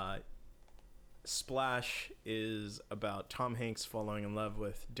 Splash is about Tom Hanks falling in love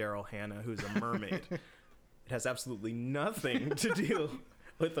with Daryl Hannah, who's a mermaid. It has absolutely nothing to do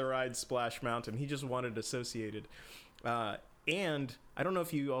with the ride Splash Mountain. He just wanted associated. And I don't know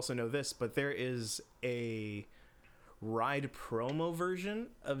if you also know this, but there is a ride promo version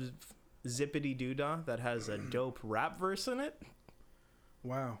of Zippity Doodah that has a dope rap verse in it.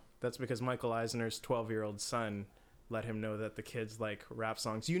 Wow. That's because Michael Eisner's 12-year-old son let him know that the kids like rap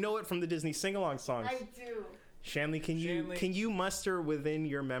songs. You know it from the Disney sing-along songs. I do. Shanley, can you muster within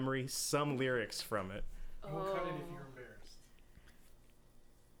your memory some lyrics from it? We'll cut it if you're embarrassed.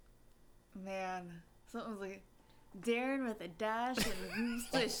 Man, something was like Darren with a dash and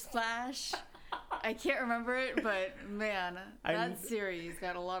splish splash. I can't remember it, but man, that series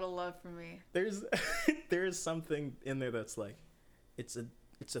got a lot of love from me. There's something in there that's like, it's a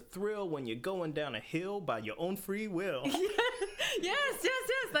thrill when you're going down a hill by your own free will. Yes.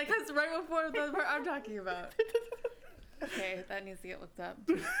 That comes right before the part I'm talking about. Okay, that needs to get looked up.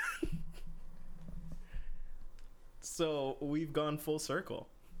 So we've gone full circle.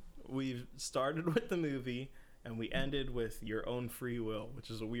 We've started with the movie and we ended with your own free will,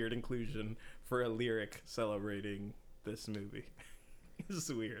 which is a weird inclusion for a lyric celebrating this movie. It's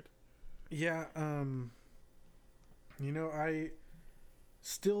weird. Yeah, I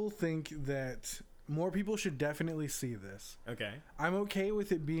still think that more people should definitely see this. Okay. I'm okay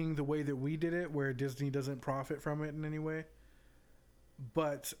with it being the way that we did it, where Disney doesn't profit from it in any way.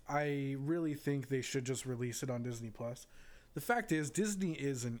 But I really think they should just release it on Disney Plus. The fact is, Disney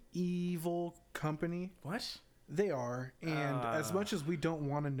is an evil company. What? They are, and as much as we don't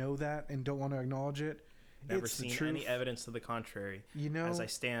want to know that and don't want to acknowledge it, never it's seen the truth. any evidence to the contrary. You as I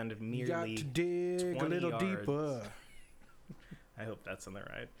stand merely got to dig 20 a little yards. deeper. I hope that's in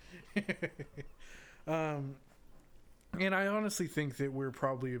there right. And I honestly think that we're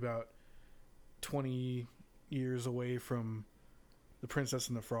probably about 20 years away from The Princess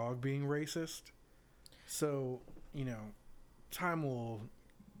and the Frog being racist. So, time will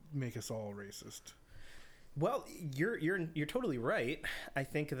make us all racist. Well, you're totally right. I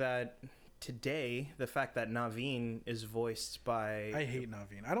think that today, the fact that Naveen is voiced by... I hate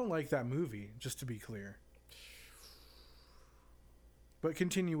Naveen. I don't like that movie, just to be clear. But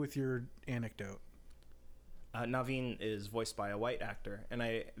continue with your anecdote. Naveen is voiced by a white actor,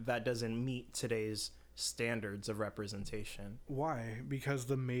 and that doesn't meet today's standards of representation. Why? Because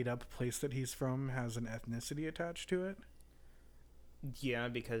the made-up place that he's from has an ethnicity attached to it? Yeah,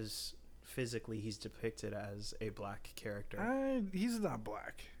 because physically he's depicted as a black character. He's not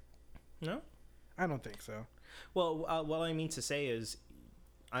black. No? I don't think so. Well, what I mean to say is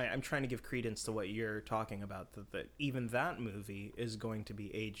I'm trying to give credence to what you're talking about, that even that movie is going to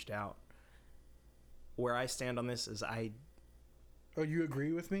be aged out. Where I stand on this is Oh, you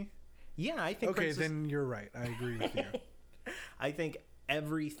agree with me? Yeah, I think... Okay, then you're right. I agree with you. I think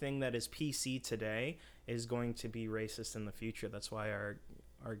everything that is PC today is going to be racist in the future. That's why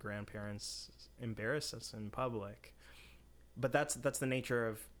our grandparents embarrass us in public. But that's the nature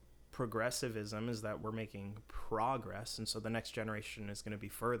of progressivism, is that we're making progress, and so the next generation is going to be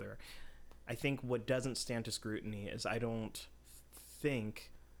further. I think what doesn't stand to scrutiny is I don't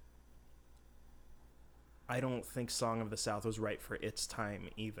think Song of the South was right for its time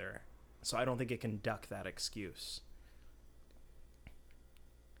either. So I don't think it can duck that excuse.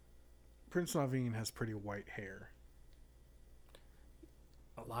 Prince Naveen has pretty white hair.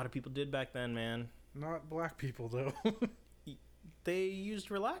 A lot of people did back then, man. Not black people, though. They used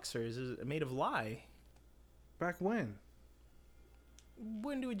relaxers made of lye. Back when?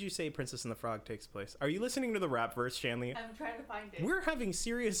 When would you say Princess and the Frog takes place? Are you listening to the rap verse, Shanley? I'm trying to find it. We're having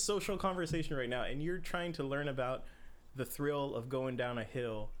serious social conversation right now, and you're trying to learn about the thrill of going down a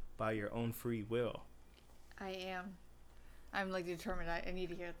hill by your own free will. I am. I'm determined. I need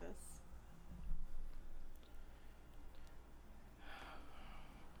to hear this.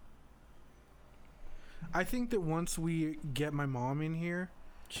 I think that once we get my mom in here,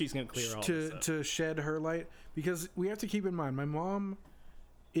 she's gonna clear all this up. To shed her light, because we have to keep in mind my mom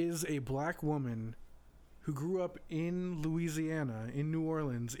is a black woman who grew up in Louisiana, in New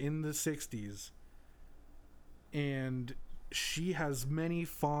Orleans, in the 60s, and she has many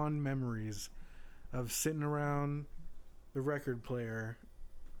fond memories of sitting around the record player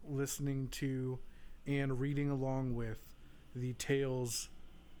listening to and reading along with the tales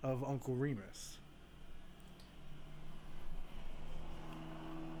of Uncle Remus.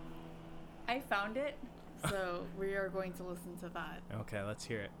 I found it, so we are going to listen to that. Okay, let's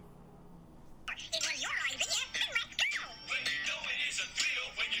hear it. It was your idea, then let's go! When you know it is a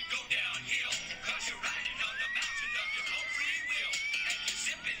thrill when you go downhill, 'cause you're riding on the mountain of your own free will, and you're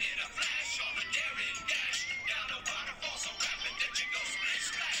zipping in a flash on a daring dash, down a waterfall so rapid that you go split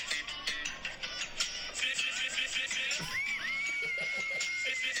splash. Zip, zip, zip, zip, zip, zip.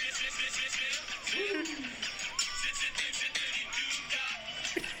 Zip, zip, zip, zip, zip, zip, zip. Zip, zip, zip, zip, doo-dah.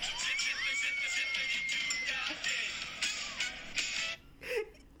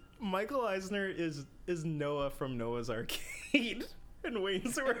 Michael Eisner is Noah from Noah's Arcade in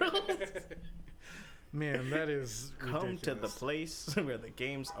Wayne's World. Man, that is Come ridiculous. to the place where the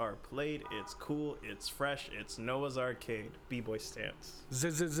games are played. It's cool. It's fresh. It's Noah's Arcade. B-boy stance.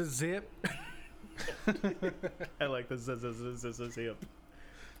 Zip. I like the zip.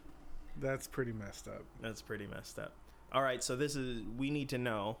 That's pretty messed up. That's pretty messed up. All right, so we need to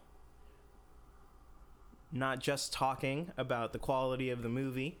know not just talking about the quality of the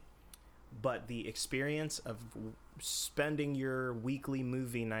movie, but the experience of spending your weekly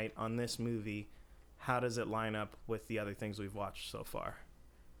movie night on this movie. How does it line up with the other things we've watched so far?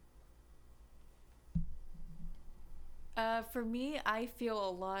 For me, I feel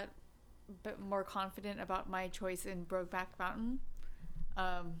a lot bit more confident about my choice in Brokeback Mountain.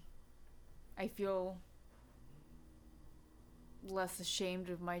 I feel less ashamed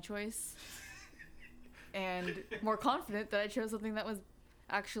of my choice and more confident that I chose something that was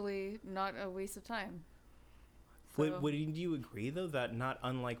actually not a waste of time. So, Wouldn't you agree, though, that not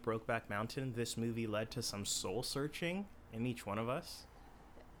unlike Brokeback Mountain, this movie led to some soul searching in each one of us?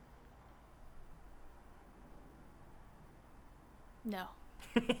 no.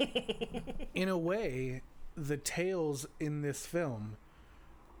 In a way, the tales in this film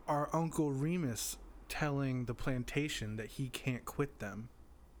are Uncle Remus telling the plantation that he can't quit them.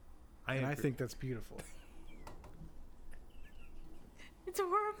 I think that's beautiful. It's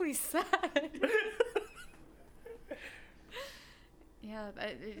horribly sad. Yeah,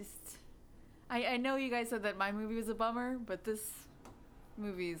 I know you guys said that my movie was a bummer, but this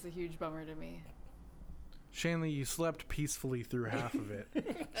movie is a huge bummer to me. Shanley, you slept peacefully through half of it.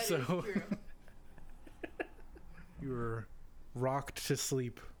 So you were rocked to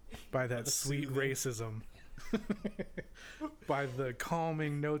sleep by that sweet racism. By the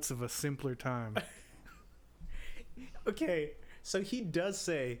calming notes of a simpler time. Okay, so he does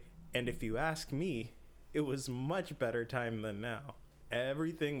say, and if you ask me, it was much better time than now.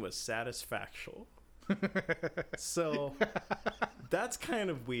 Everything was satisfactual. So that's kind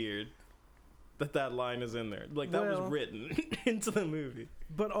of weird that line is in there. Like, that was written into the movie.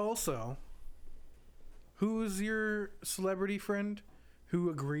 But also, who is your celebrity friend who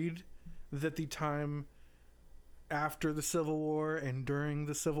agreed that the time after the Civil War and during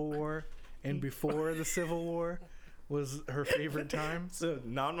the Civil War and before the Civil War was her favorite time? So,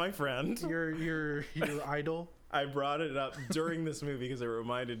 not my friend. Your idol? I brought it up during this movie because it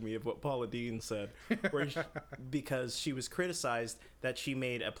reminded me of what Paula Deen said, because she was criticized that she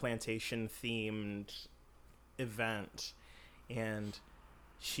made a plantation-themed event, and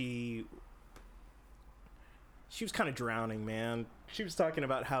she was kind of drowning, man. She was talking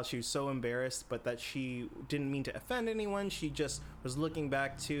about how she was so embarrassed, but that she didn't mean to offend anyone. She just was looking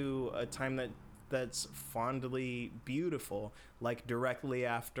back to a time that's fondly beautiful, like directly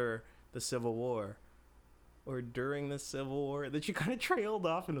after the Civil War. Or during the Civil War, that you kind of trailed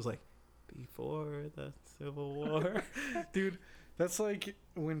off and was like, before the Civil War. Dude, that's like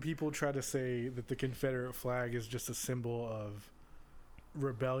when people try to say that the Confederate flag is just a symbol of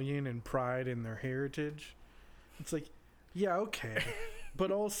rebellion and pride in their heritage. It's like, yeah, okay.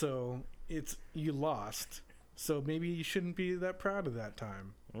 But also, you lost. So maybe you shouldn't be that proud of that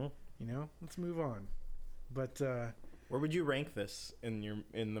time. You know? Let's move on. But, where would you rank this in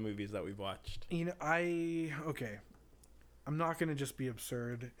the movies that we've watched? You know, I'm not going to just be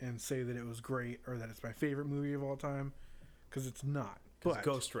absurd and say that it was great or that it's my favorite movie of all time, because it's not. But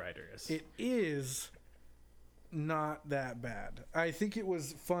Ghost Rider is. It is not that bad. I think it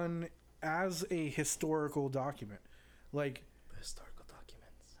was fun as a historical document. Like, The historical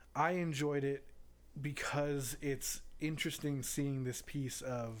documents. I enjoyed it because it's interesting seeing this piece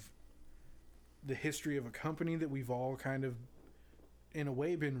of the history of a company that we've all kind of, in a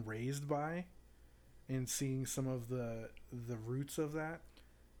way, been raised by, and seeing some of the roots of that,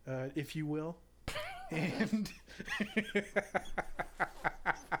 if you will. And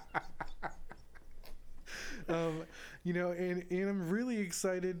you know, and I'm really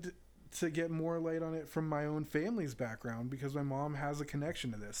excited to get more light on it from my own family's background, because my mom has a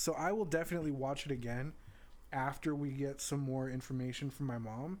connection to this. So I will definitely watch it again after we get some more information from my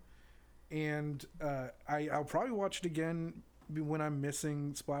mom. And I'll probably watch it again when I'm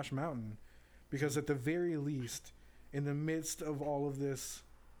missing Splash Mountain, because at the very least, in the midst of all of this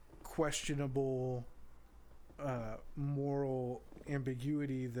questionable moral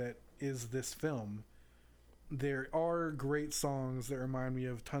ambiguity that is this film, there are great songs that remind me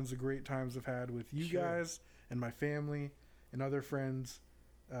of tons of great times I've had with you guys and my family and other friends,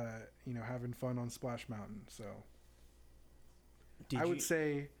 you know, having fun on Splash Mountain. So I would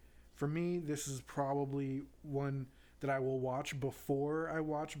say, for me, this is probably one that I will watch before I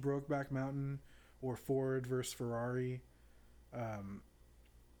watch Brokeback Mountain or Ford vs. Ferrari.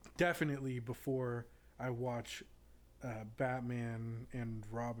 Definitely before I watch Batman and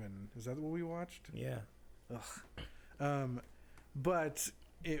Robin. Is that what we watched? Yeah. Ugh. But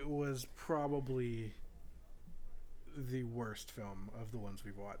it was probably the worst film of the ones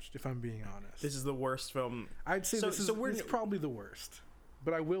we've watched, if I'm being honest. This is the worst film. I'd say it's probably the worst.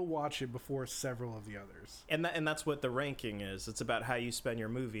 but I will watch it before several of the others. And that's what the ranking is. It's about how you spend your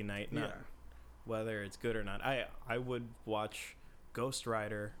movie night, not whether it's good or not. I would watch Ghost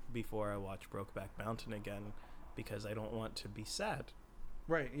Rider before I watch Brokeback Mountain again because I don't want to be sad.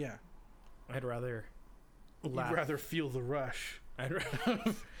 Right, yeah. I'd rather laugh. You'd rather feel the rush.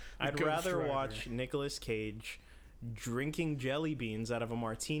 I'd rather watch Nicolas Cage drinking jelly beans out of a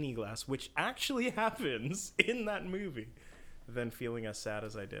martini glass, which actually happens in that movie, than feeling as sad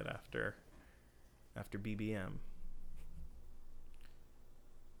as I did after BBM.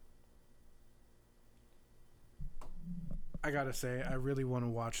 I gotta say, I really want to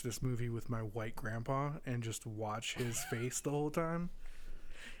watch this movie with my white grandpa and just watch his face the whole time.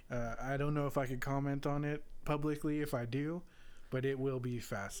 I don't know if I could comment on it publicly if I do, but it will be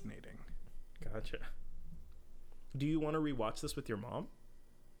fascinating. Gotcha. Do you want to rewatch this with your mom?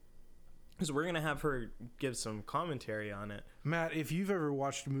 Because we're going to have her give some commentary on it. Matt, if you've ever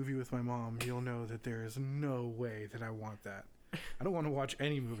watched a movie with my mom, you'll know that there is no way that I want that. I don't want to watch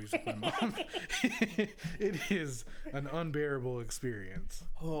any movies with my mom. It is an unbearable experience.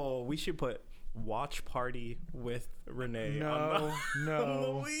 Oh, we should put watch party with Renee on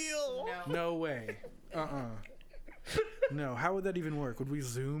the wheel. No way. No. How would that even work? Would we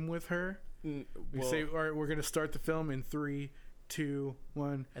Zoom with her? We say, all right, we're going to start the film in 3, 2,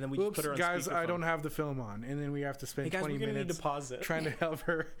 1. And then we just put her on guys, I don't have the film on. And then we have to spend 20 minutes need to pause it. Trying to help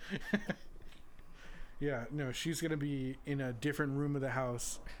her. Yeah, no, she's going to be in a different room of the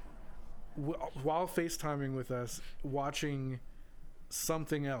house while FaceTiming with us, watching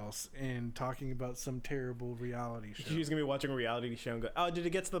something else and talking about some terrible reality show. She's going to be watching a reality show and go, oh, did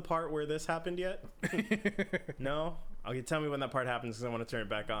it get to the part where this happened yet? No? Okay, tell me when that part happens because I want to turn it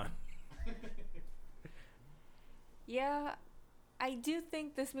back on. Yeah, I do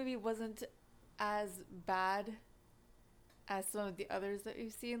think this movie wasn't as bad as some of the others that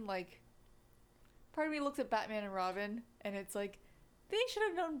we've seen. Like, part of me looks at Batman and Robin, and it's like, they should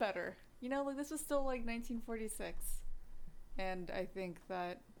have known better. You know, like, this was still, like, 1946. And I think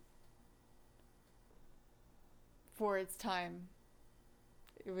that for its time,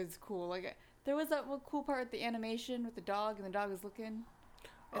 it was cool. Like, there was that one cool part with the animation with the dog, and the dog is looking.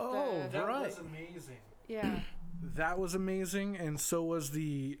 That was amazing. Yeah. That was amazing, and so was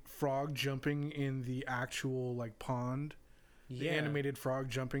the frog jumping in the actual, like, pond. The animated frog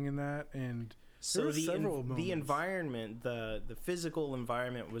jumping in that, and so the environment, the physical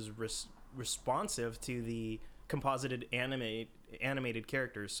environment was responsive to the composited animated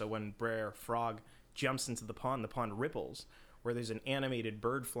characters. So when Brer Frog jumps into the pond ripples. Where there's an animated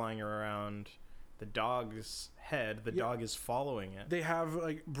bird flying around the dog's head, the dog is following it. They have,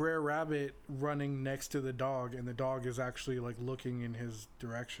 like, Brer Rabbit running next to the dog, and the dog is actually, like, looking in his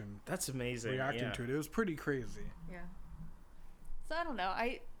direction. That's amazing. Reacting to it. It was pretty crazy. Yeah. So I don't know.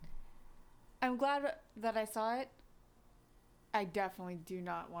 I'm glad that I saw it. I definitely do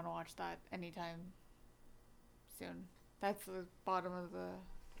not want to watch that anytime soon. That's the bottom of the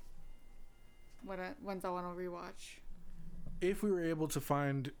ones I want to rewatch. If we were able to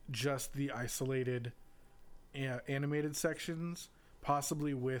find just the isolated animated sections,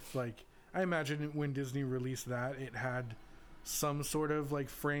 possibly with, like, I imagine when Disney released that, it had some sort of, like,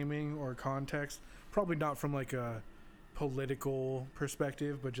 framing or context. Probably not from, like, a political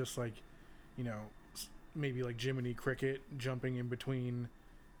perspective, but just, like, you know, maybe like Jiminy Cricket jumping in between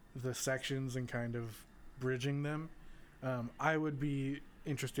the sections and kind of bridging them. I would be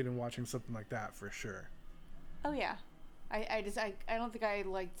interested in watching something like that for sure. Oh yeah. I don't think I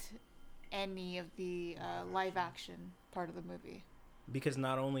liked any of the live action part of the movie. Because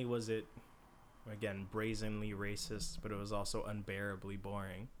not only was it, again, brazenly racist, but it was also unbearably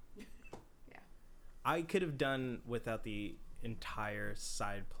boring. Yeah. I could have done without the entire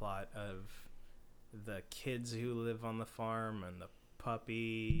side plot of the kids who live on the farm and the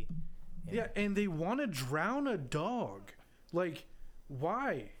puppy. Yeah, and they want to drown a dog. Like,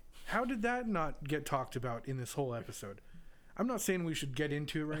 why? How did that not get talked about in this whole episode? I'm not saying we should get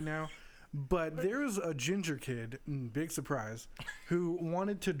into it right now, but there's a ginger kid, big surprise, who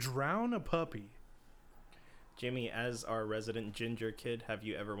wanted to drown a puppy. Jimmy, as our resident ginger kid, have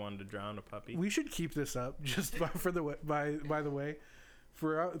you ever wanted to drown a puppy? We should keep this up, just by the way.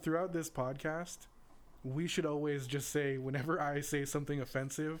 Throughout this podcast, we should always just say, whenever I say something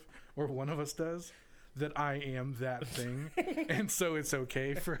offensive, or one of us does, that I am that thing, and so it's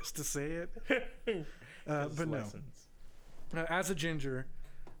okay for us to say it. But lessons. No. As a ginger,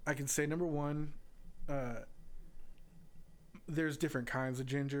 I can say, number one, there's different kinds of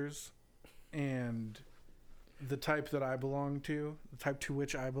gingers, and the type that I belong to, the type to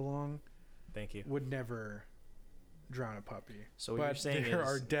which I belong, thank you, would never drown a puppy. So what you're saying there is...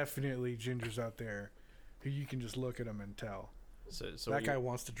 are definitely gingers out there who you can just look at them and tell. So that guy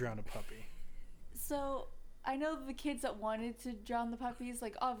wants to drown a puppy. So I know the kids that wanted to drown the puppies,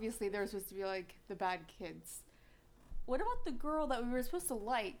 like obviously they were supposed to be like the bad kids. What about the girl that we were supposed to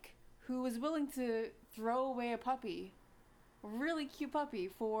like, who was willing to throw away a puppy, a really cute puppy,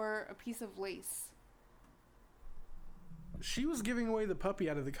 for a piece of lace? She was giving away the puppy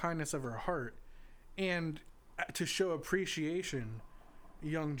out of the kindness of her heart, and to show appreciation,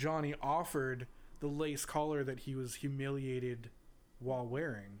 young Johnny offered the lace collar that he was humiliated while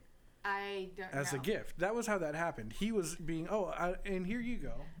wearing. I don't know. As a gift. That was how that happened. He was being, and here you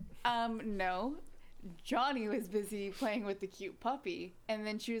go. No. Johnny was busy playing with the cute puppy, and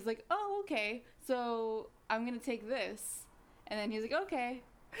then she was like, oh, okay, so I'm gonna take this. And then he's like, okay.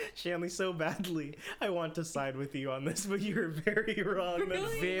 Shanley, so badly, I want to side with you on this, but you're very wrong.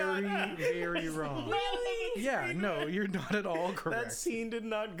 That's very wrong. Really? Yeah, no, you're not at all correct. That scene did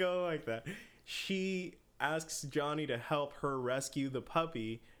not go like that. She asks Johnny to help her rescue the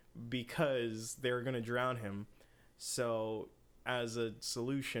puppy because they're going to drown him. So as a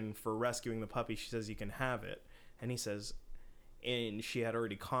solution for rescuing the puppy, she says, you can have it. And he says, and she had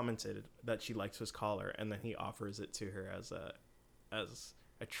already commented that she likes his collar, and then he offers it to her as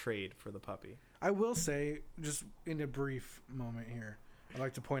a trade for the puppy. I will say, just in a brief moment here, I'd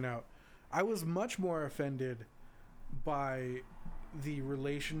like to point out, I was much more offended by the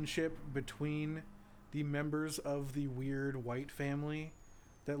relationship between the members of the weird white family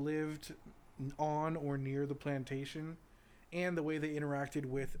that lived on or near the plantation and the way they interacted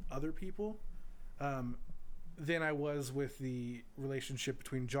with other people than I was with the relationship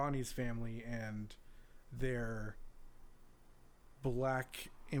between Johnny's family and their black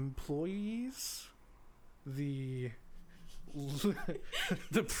employees, the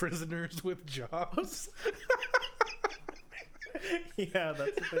prisoners with jobs. Yeah,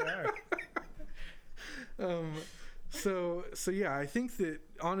 that's what they are. So yeah, I think that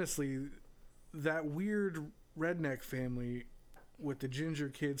honestly, that weird redneck family with the ginger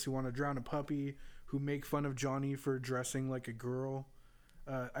kids who want to drown a puppy, who make fun of Johnny for dressing like a girl,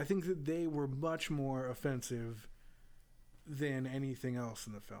 I think that they were much more offensive than anything else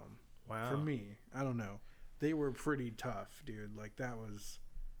in the film. Wow. For me, I don't know. They were pretty tough, dude. Like that was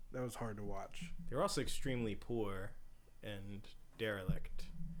hard to watch. They were also extremely poor and derelict.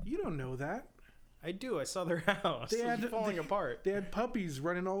 You don't know that. I do. I saw their house. It was falling apart. They had puppies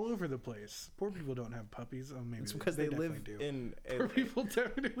running all over the place. Poor people don't have puppies. Oh, maybe it's because they live do. in. Poor people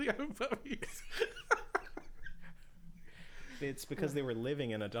definitely have puppies. It's because they were living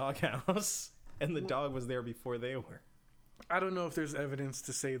in a doghouse, and the dog was there before they were. I don't know if there's evidence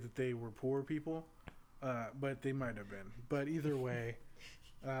to say that they were poor people, but they might have been. But either way,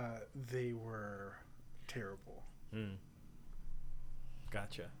 they were terrible.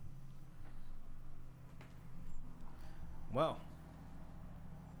 Gotcha. Well,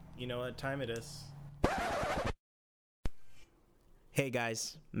 you know what time it is. Hey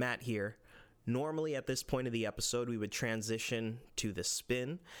guys, Matt here. Normally at this point of the episode, we would transition to the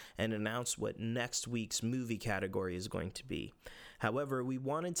spin and announce what next week's movie category is going to be. However, we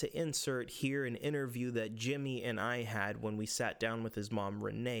wanted to insert here an interview that Jimi and I had when we sat down with his mom,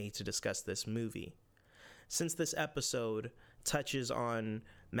 Renee, to discuss this movie. Since this episode touches on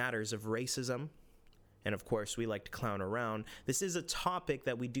matters of racism, and of course, we like to clown around, this is a topic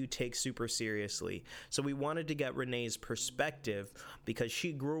that we do take super seriously. So we wanted to get Renee's perspective because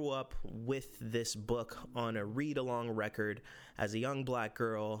she grew up with this book on a read-along record as a young black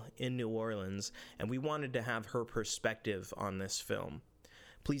girl in New Orleans, and we wanted to have her perspective on this film.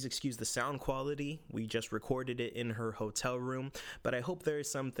 Please excuse the sound quality. We just recorded it in her hotel room, but I hope there are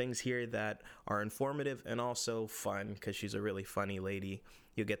some things here that are informative and also fun because she's a really funny lady.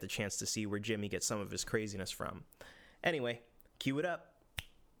 You'll get the chance to see where Jimi gets some of his craziness from. Anyway, cue it up.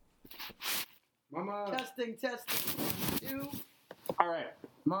 Mama. Testing. 2. All right.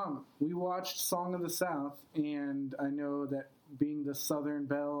 Mom, we watched Song of the South, and I know that being the Southern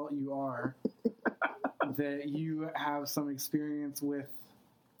belle you are, that you have some experience with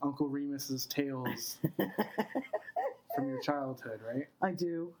Uncle Remus's tales from your childhood, right? I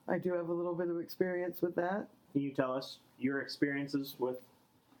do have a little bit of experience with that. Can you tell us your experiences with?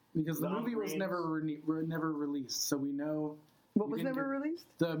 Because the movie was Remus? never released, so we know. What was never released?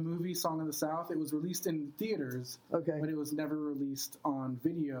 The movie Song of the South. It was released in theaters, Okay. but it was never released on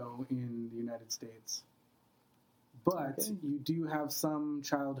video in the United States. But Okay. you do have some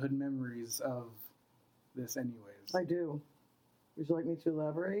childhood memories of this anyways. I do. Would you like me to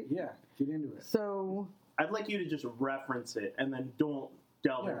elaborate? Yeah, get into it. So, I'd like you to just reference it and then don't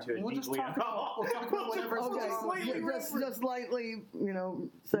delve into it We'll just deeply. talk about whatever's Okay, going on. just lightly,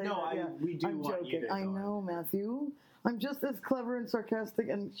 say No, that, yeah. we do I'm want you joking. to I go know, Matthew. I'm just as clever and sarcastic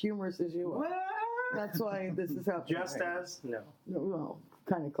and humorous as you are. That's why this is happening. Just right as no. now. Well,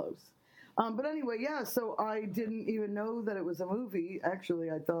 kind of close. But anyway, yeah. So I didn't even know that it was a movie. Actually,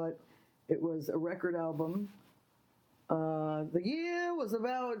 I thought it was a record album. The year was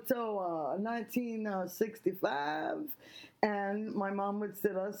about 1965, and my mom would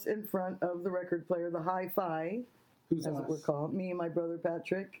sit us in front of the record player, the hi-fi, Who's as it were us? called. Me and my brother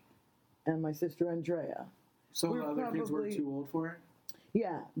Patrick, and my sister Andrea. So We're the other kids were probably- too old for it?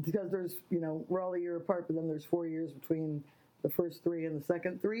 Yeah, because there's, we're all a year apart, but then there's 4 years between the first three and the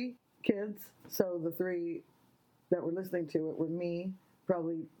second three kids. So the three that were listening to it were me,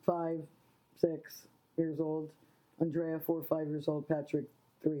 probably 5, 6 years old, Andrea, 4 or 5 years old, Patrick,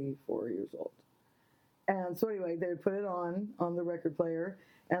 3, 4 years old. And so anyway, they would put it on the record player,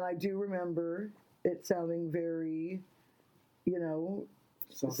 and I do remember it sounding very,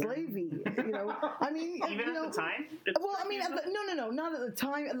 slavey, I mean, Even at the time? Well, I mean, no, not at the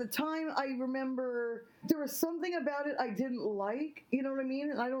time. At the time, I remember there was something about it I didn't like. You know what I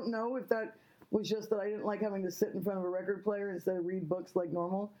mean? And I don't know if that was just that I didn't like having to sit in front of a record player instead of read books like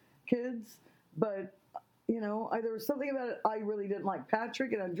normal kids. But there was something about it I really didn't like.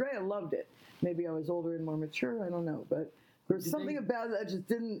 Patrick and Andrea loved it. Maybe I was older and more mature. I don't know, but there was something about it that just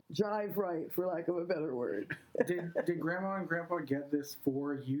didn't jive right, for lack of a better word. Did Grandma and Grandpa get this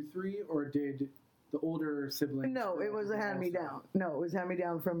for you three, or did the older siblings? No, it was a hand-me-down. No, it was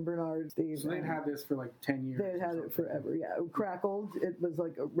hand-me-down from Bernard, Steve. So they'd had this for like 10 years. They had it forever, yeah. It crackled. It was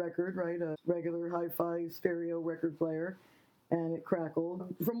like a record, right? A regular hi-fi stereo record player, and it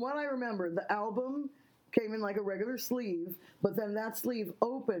crackled. From what I remember, the album came in like a regular sleeve, but then that sleeve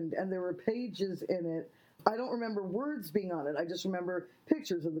opened, and there were pages in it. I don't remember words being on it. I just remember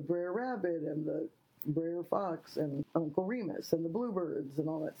pictures of the Brer Rabbit and the Brer Fox and Uncle Remus and the Bluebirds and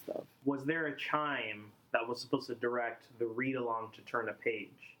all that stuff. Was there a chime that was supposed to direct the read-along to turn a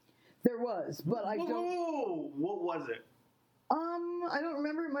page? There was, but I don't. Whoa! What was it? I don't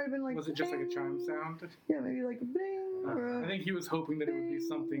remember. It might have been like. Was it just like a bing. chime sound? Yeah, maybe like a bing. Or I think he was hoping that it would be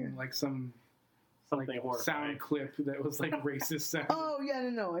something like some Something like horrifying. sound clip that was like racist sound. Oh yeah,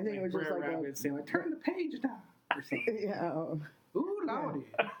 no. I think it was just Brer like Rabbit saying like, "Turn the page now," or something. yeah. Ooh, lordy.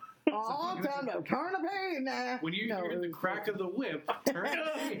 Oh, time to turn the page now. When you No, hear it the was- crack of the whip, turn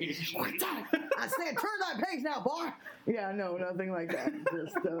the page. I said, turn that page now, boy. Yeah, no, nothing like that.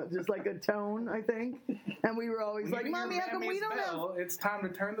 Just like a tone, I think. And we were always When like, you hear Mommy, how come we Mammy's don't bell, it's time to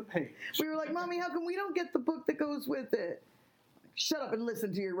turn the page. We were like, Mommy, how come we don't get the book that goes with it? Shut up and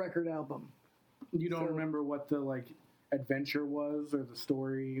listen to your record album. You don't So- remember what the like adventure was or the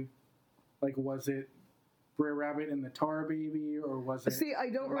story? Like, was it Brer Rabbit and the Tar Baby, or was it See, I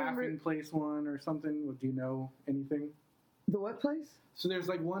don't the remember Laughing Place one or something? Do you know anything? the what place? So there's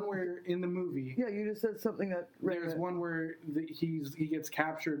like one where in the movie, Yeah, you just said something that. there's one where he gets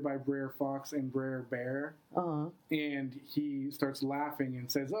captured by Brer Fox and Brer Bear, and he starts laughing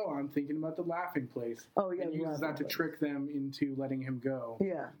and says, "Oh, I'm thinking about the Laughing Place." Oh yeah, And the uses that Laughing to Place. trick them into letting him go.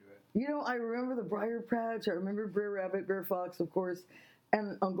 Yeah. I remember the Briar Patch. I remember Brer Rabbit, Brer Fox, of course,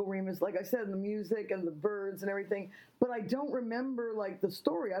 and Uncle Remus. Like I said, the music and the birds and everything. But I don't remember like the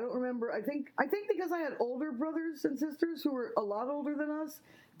story. I don't remember. I think because I had older brothers and sisters who were a lot older than us,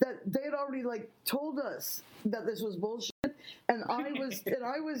 that they had already like told us that this was bullshit. And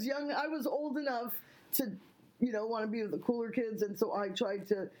I was young. I was old enough to want to be with the cooler kids, and so I tried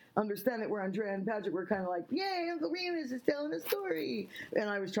to understand it, where Andrea and Patrick were kind of like, yay, Uncle Remus is telling a story, and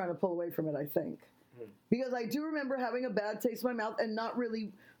I was trying to pull away from it, I think. Because I do remember having a bad taste in my mouth and not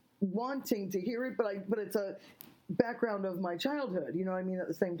really wanting to hear it, but it's a background of my childhood, you know what I mean, at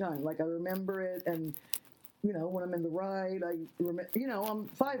the same time. Like, I remember it, and, when I'm in the ride, I'm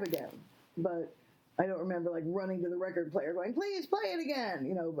 5 again, but I don't remember, like, running to the record player going, please play it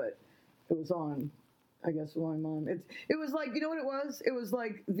again, but it was on. I guess while I'm on. It was like, you know what it was? It was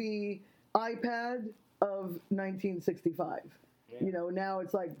like the iPad of 1965. Yeah. Now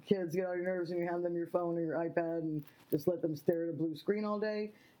it's like kids get on your nerves and you hand them your phone or your iPad and just let them stare at a blue screen all day.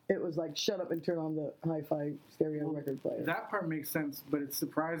 It was like, shut up and turn on the hi-fi stereo record player. That part makes sense, but it's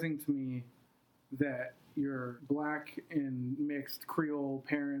surprising to me that your black and mixed Creole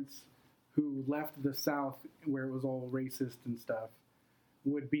parents who left the South where it was all racist and stuff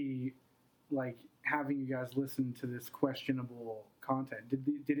would be like having you guys listen to this questionable content.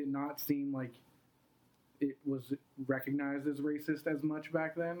 Did it not seem like it was recognized as racist as much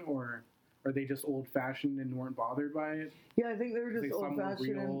back then, or are they just old-fashioned and weren't bothered by it? Yeah, I think they were They just saw more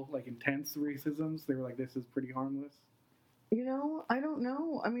old-fashioned. real, like intense racisms. They were like, "This is pretty harmless." I don't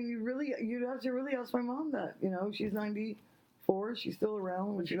know. I mean, you'd have to really ask my mom that. She's 94. She's still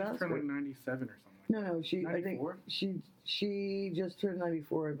around when But she you just ask turned her. like 97 or something. No, I think 94? she just turned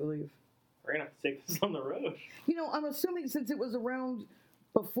 94, I believe. We're gonna have to take this on the road. I'm assuming since it was around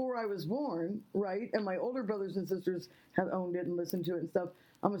before I was born, right? And my older brothers and sisters have owned it and listened to it and stuff.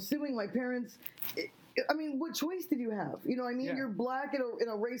 I'm assuming my parents. I mean, what choice did you have? Yeah. You're black in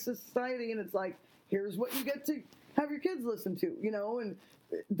a racist society, and it's like, here's what you get to have your kids listen to, and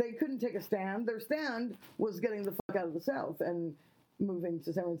they couldn't take a stand. Their stand was getting the fuck out of the South and moving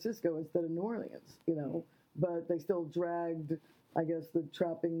to San Francisco instead of New Orleans, but they still dragged, I guess, the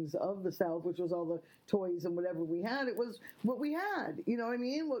trappings of the South, which was all the toys and whatever we had. It was what we had. You know what I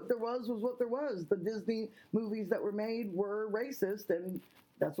mean? What there was what there was. The Disney movies that were made were racist, and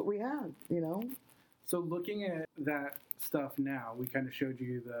that's what we had, So looking at that stuff now, we kind of showed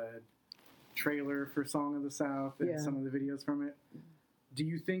you the trailer for Song of the South and Yeah. some of the videos from it. Do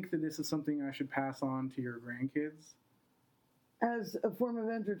you think that this is something I should pass on to your grandkids? As a form of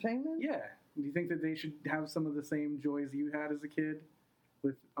entertainment? Yeah. Do you think that they should have some of the same joys you had as a kid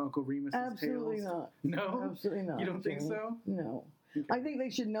with Uncle Remus's Absolutely tales? not. No? Absolutely not. You don't think Jamie. so? No. Okay. I think they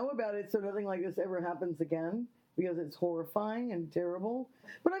should know about it so nothing like this ever happens again, because it's horrifying and terrible.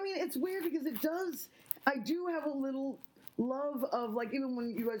 But I mean, it's weird because I do have a little love of, like, even when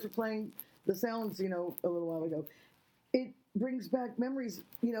you guys were playing the sounds, a little while ago, it brings back memories,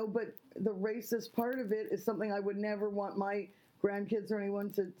 but the racist part of it is something I would never want my grandkids or anyone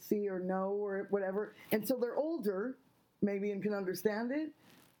to see or know or whatever until they're older, maybe, and can understand it,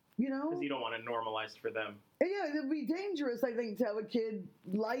 Because you don't want to normalize for them. Yeah, it'd be dangerous, I think, to have a kid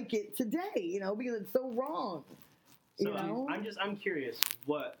like it today, because it's so wrong. So I'm curious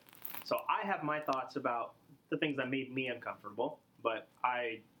so I have my thoughts about the things that made me uncomfortable, but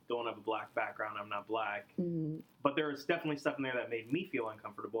I don't have a black background. I'm not black. Mhm. But there was definitely stuff in there that made me feel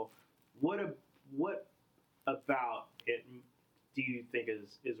uncomfortable. What about it do you think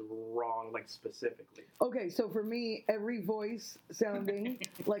is wrong, like, specifically? Okay, so for me, every voice sounding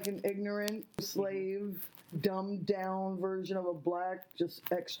like an ignorant, slave, dumbed down version of a black, just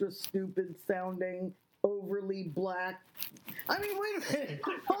extra stupid sounding, overly black. I mean, wait a minute.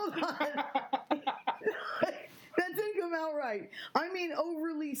 Hold on. That didn't come out right. I mean,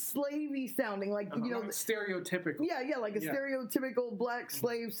 overly slavey sounding, like, Stereotypical. Yeah, like a stereotypical black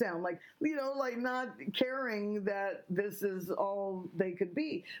slave sound, like not caring that this is all they could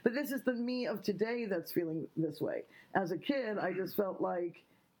be. But this is the me of today that's feeling this way. As a kid, I just felt like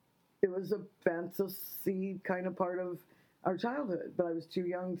it was a fantasy kind of part of our childhood, but I was too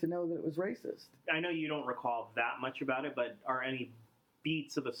young to know that it was racist. I know you don't recall that much about it, but are any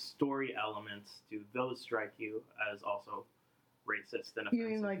beats of the story elements, do those strike you as also racist and offensive? You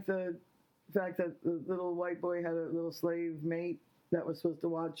mean like the fact that the little white boy had a little slave mate that was supposed to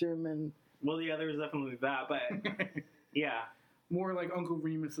watch him and... Well, yeah, there's definitely that, but yeah. More like Uncle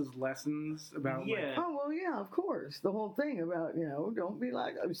Remus's lessons about Yeah. Oh, well, yeah, of course. The whole thing about, don't be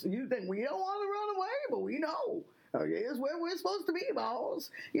like us. You think we don't want to run away, but we know. Here's where we're supposed to be, boss.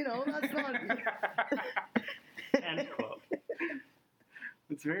 That's not... End quote.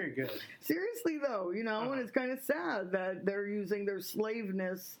 It's very good. Seriously, though, and it's kind of sad that they're using their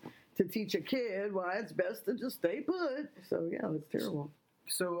slaveness to teach a kid why it's best to just stay put. So, yeah, that's terrible.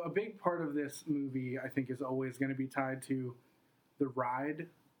 So a big part of this movie, I think, is always going to be tied to the ride,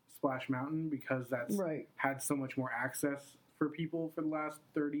 Splash Mountain, because that's Right. had so much more access for people for the last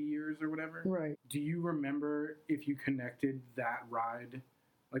 30 years or whatever. Right. Do you remember if you connected that ride,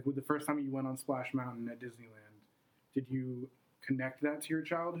 like with the first time you went on Splash Mountain at Disneyland, did you connect that to your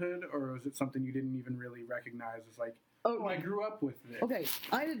childhood, or was it something you didn't even really recognize as like, oh, I grew up with this? Okay,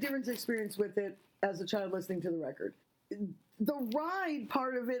 I had a different experience with it as a child listening to the record. The ride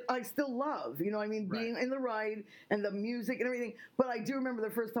part of it, I still love. Being in the ride and the music and everything. But I do remember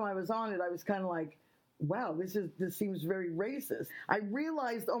the first time I was on it, I was kind of like, wow, this seems very racist. I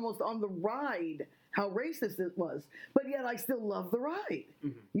realized almost on the ride how racist it was, but yet I still love the ride,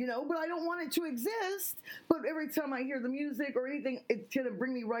 but I don't want it to exist. But every time I hear the music or anything, it's going to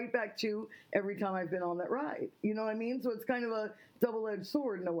bring me right back to every time I've been on that ride. You know what I mean? So it's kind of a double-edged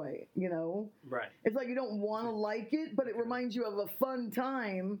sword in a way, Right. It's like you don't want to like it, but it reminds you of a fun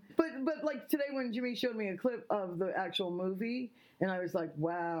time. But like today when Jimmy showed me a clip of the actual movie, and I was like,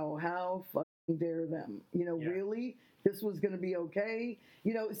 wow, how fucking dare them, really? This was going to be okay.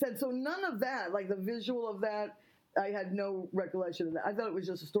 Said, so none of that, like the visual of that, I had no recollection of that. I thought it was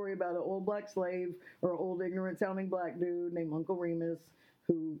just a story about an old black slave or an old ignorant sounding black dude named Uncle Remus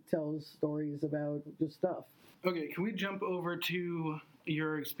who tells stories about just stuff. Okay, can we jump over to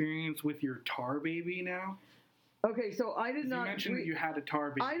your experience with your Tar Baby now? Okay, so I did You not. mentioned that you had a Tar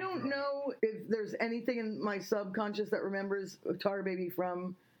Baby. I don't know if there's anything in my subconscious that remembers Tar Baby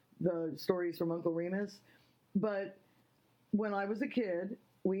from the stories from Uncle Remus, but when I was a kid,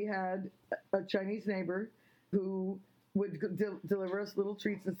 we had a Chinese neighbor who would deliver us little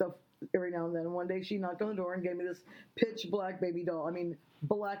treats and stuff every now and then. And one day she knocked on the door and gave me this pitch black baby doll. I mean,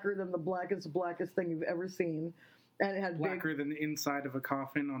 blacker than the blackest thing you've ever seen. And it had Blacker than the inside of a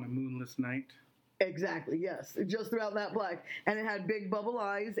coffin on a moonless night. Exactly, yes. Just about that black. And it had big bubble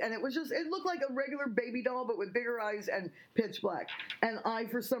eyes. And it looked like a regular baby doll, but with bigger eyes and pitch black. And I,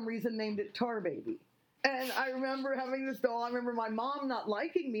 for some reason, named it Tar Baby. And I remember having this doll. I remember my mom not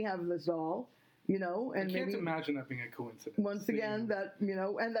liking me having this doll, and I can't maybe imagine that being a coincidence. once again that,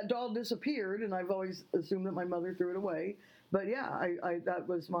 and that doll disappeared. And I've always assumed that my mother threw it away. But yeah, I that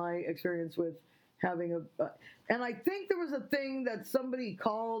was my experience with having and I think there was a thing that somebody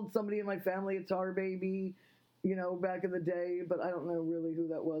called somebody in my family a Tar Baby, back in the day, but I don't know really who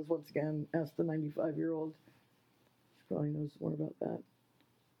that was. Once again, ask the 95-year-old. She probably knows more about that.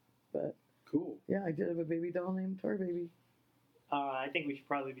 But Cool. yeah, I did have a baby doll named Tar Baby. I think we should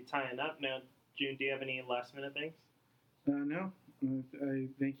probably be tying up now. June, do you have any last minute things? No. I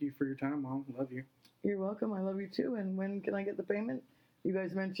thank you for your time, Mom. Love you. You're welcome. I love you too. And when can I get the payment? You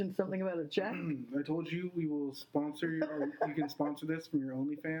guys mentioned something about a check. I told you we will sponsor you can sponsor this from your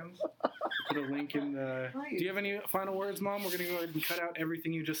OnlyFans. Put a link in the. Nice. Do you have any final words, Mom? We're gonna go ahead and cut out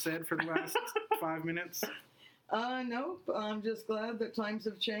everything you just said for the last 5 minutes. Nope. I'm just glad that times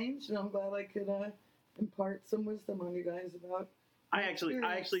have changed, and I'm glad I could impart some wisdom on you guys about. I actually do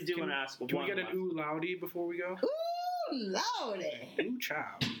want to ask one. Can we get an ooh loudy before we go? Ooh, lordy. Ooh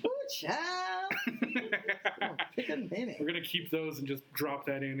chow. Ooh, child. Oh, pick a minute. We're gonna keep those and just drop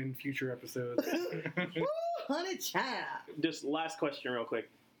that in future episodes. Ooh, honey, child. Just last question, real quick.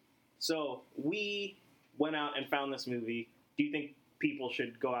 So we went out and found this movie. Do you think people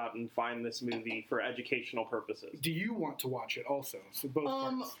should go out and find this movie for educational purposes? Do you want to watch it also? So both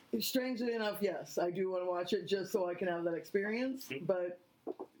parts. Strangely enough, yes, I do want to watch it just so I can have that experience. But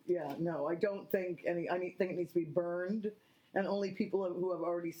yeah, no, I don't think think it needs to be burned, and only people who have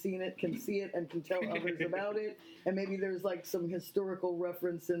already seen it can see it and can tell others about it. And maybe there's like some historical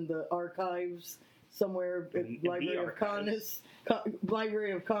reference in the archives somewhere at Library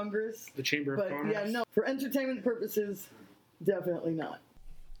of Congress. The Chamber of Commerce. Yeah, no, for entertainment purposes, definitely not.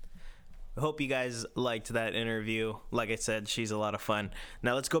 I hope you guys liked that interview. Like I said, she's a lot of fun.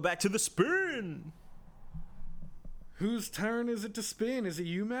 Now let's go back to the spin. Whose turn is it to spin? Is it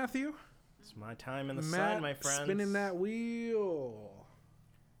you, Matthew? It's my time in the Matt, sun, my friends. spinning that wheel.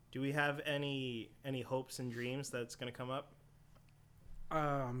 Do we have any hopes and dreams that's going to come up?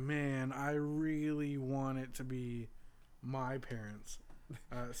 Oh, man, I really want it to be my parents.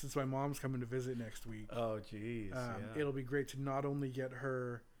 Since my mom's coming to visit next week. Oh, jeez. It'll be great to not only get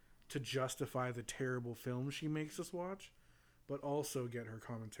her to justify the terrible films she makes us watch, but also get her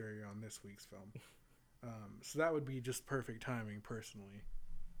commentary on this week's film. So that would be just perfect timing, personally.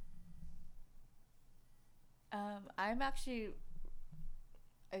 I'm actually...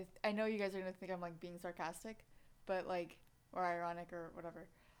 I know you guys are going to think I'm, like, being sarcastic, but, like, or ironic or whatever.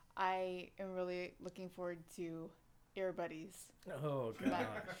 I am really looking forward to Air Buddies. Oh, gosh.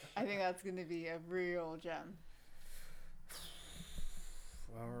 I think that's going to be a real gem.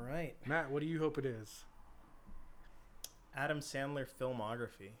 All right. Matt, what do you hope it is? Adam Sandler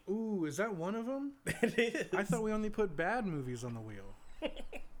filmography. Ooh, is that one of them? It is. I thought we only put bad movies on the wheel.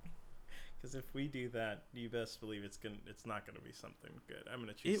 Because if we do that, you best believe it's not gonna be something good. I'm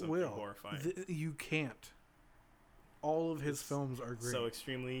gonna choose something horrifying. You can't. All of his films are great. So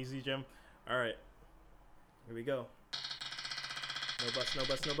extremely easy, Jim. All right, here we go. No busts, no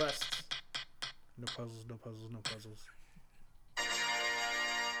busts, no busts. No puzzles, no puzzles, no puzzles.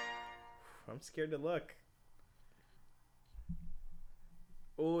 I'm scared to look.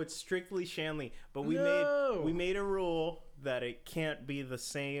 Oh, it's strictly Shanley, but we made a rule that it can't be the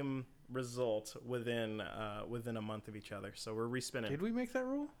same result within a month of each other. So we're respinning. Did we make that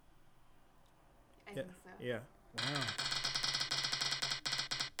rule? I think so. Yeah.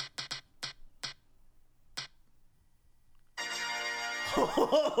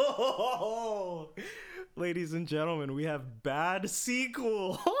 Wow. Ladies and gentlemen, we have bad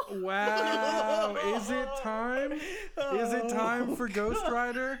sequel. Wow. Is it time? Is it time for Ghost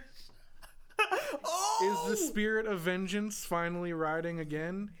Rider? Oh! Is the spirit of vengeance finally riding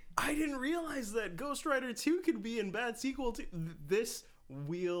again? I didn't realize that Ghost Rider 2 could be in bad sequel too. This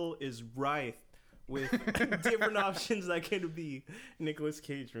wheel is rife with different options that could be Nicolas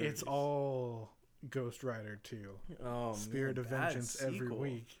Cage movies. It's all Ghost Rider 2. Oh, Spirit man, of bad Vengeance every sequel.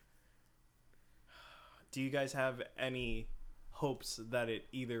 week. do you guys have any hopes that it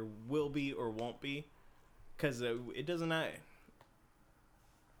either will be or won't be? Because it doesn't.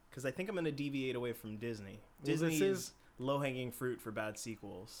 Because I think I'm going to deviate away from Disney. Well, Disney is low-hanging fruit for bad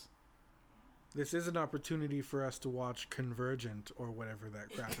sequels. This is an opportunity for us to watch Convergent or whatever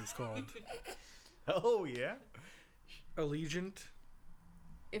that crap is called. Oh, yeah? Allegiant?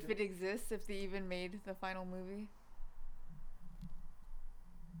 If it exists, if they even made the final movie.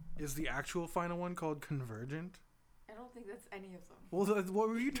 Is the actual final one called Convergent? I don't think that's any of them. Well, what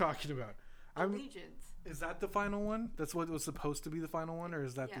were you talking about? Allegiance. Is that the final one? That's what was supposed to be the final one? Or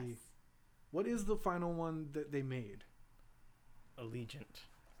is that the... What is the final one that they made? Allegiant.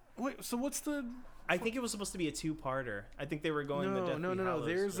 Wait, so what's the... I think it was supposed to be a two-parter. I think they were going the Deathly No. Hallows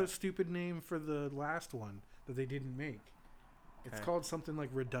There's a route. stupid name for the last one that they didn't make. It's called something like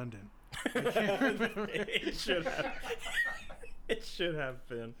Redundant. I can't remember. It should have. It should have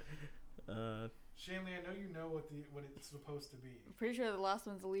been. Shanley, I know you know what it's supposed to be. I'm pretty sure the last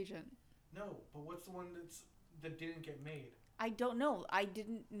one's Allegiant. No, but what's the one that didn't get made? I don't know. I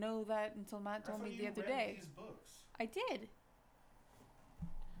didn't know that until Matt told me the other day. These books. I did.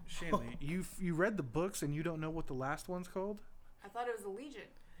 Shanley, you read the books and you don't know what the last one's called? I thought it was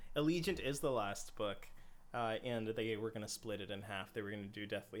Allegiant. Allegiant is the last book, and they were going to split it in half. They were going to do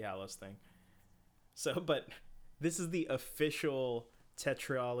Deathly Hallows thing. So, but this is the official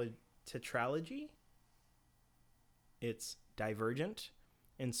tetralogy. It's Divergent,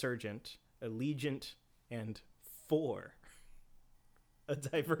 Insurgent, Allegiant, and 4. A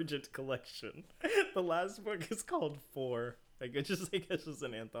Divergent collection. The last book is called 4. I guess it's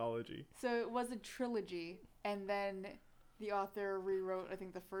an anthology. So it was a trilogy, and then the author rewrote, I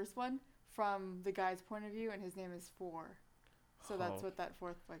think, the first one from the guy's point of view, and his name is 4. So that's what that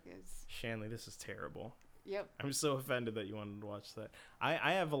 4th book is. Shanley, this is terrible. Yep. I'm so offended that you wanted to watch that.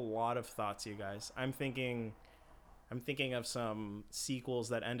 I have a lot of thoughts, you guys. I'm thinking of some sequels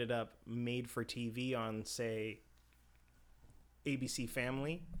that ended up made for TV on, say, ABC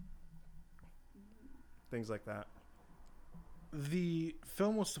Family. Things like that. The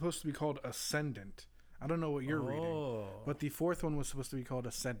film was supposed to be called Ascendant. I don't know what you're reading, but the 4th one was supposed to be called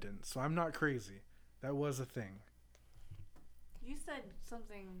Ascendant. So I'm not crazy. That was a thing. You said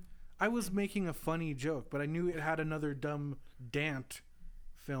something. I was making a funny joke, but I knew it had another dumb Dant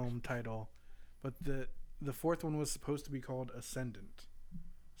film title. But the 4th one was supposed to be called Ascendant.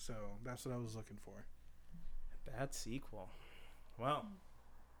 So that's what I was looking for. Bad sequel. Well,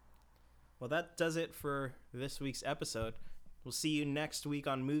 that does it for this week's episode. We'll see you next week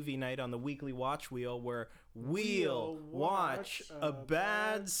on Movie Night on the Weekly Watch Wheel, where we'll watch a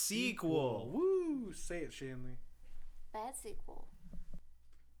bad sequel. Woo! Say it, Shanley. Bad sequel.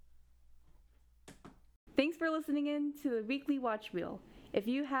 Thanks for listening in to the Weekly Watch Wheel. If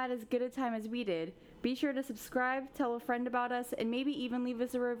you had as good a time as we did, be sure to subscribe, tell a friend about us, and maybe even leave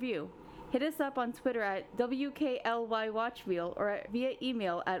us a review. Hit us up on Twitter at WKLYWatchWheel or via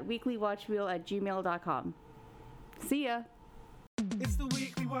email at weeklywatchwheel@gmail.com. See ya! It's the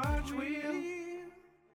Weekly Watch Wheel.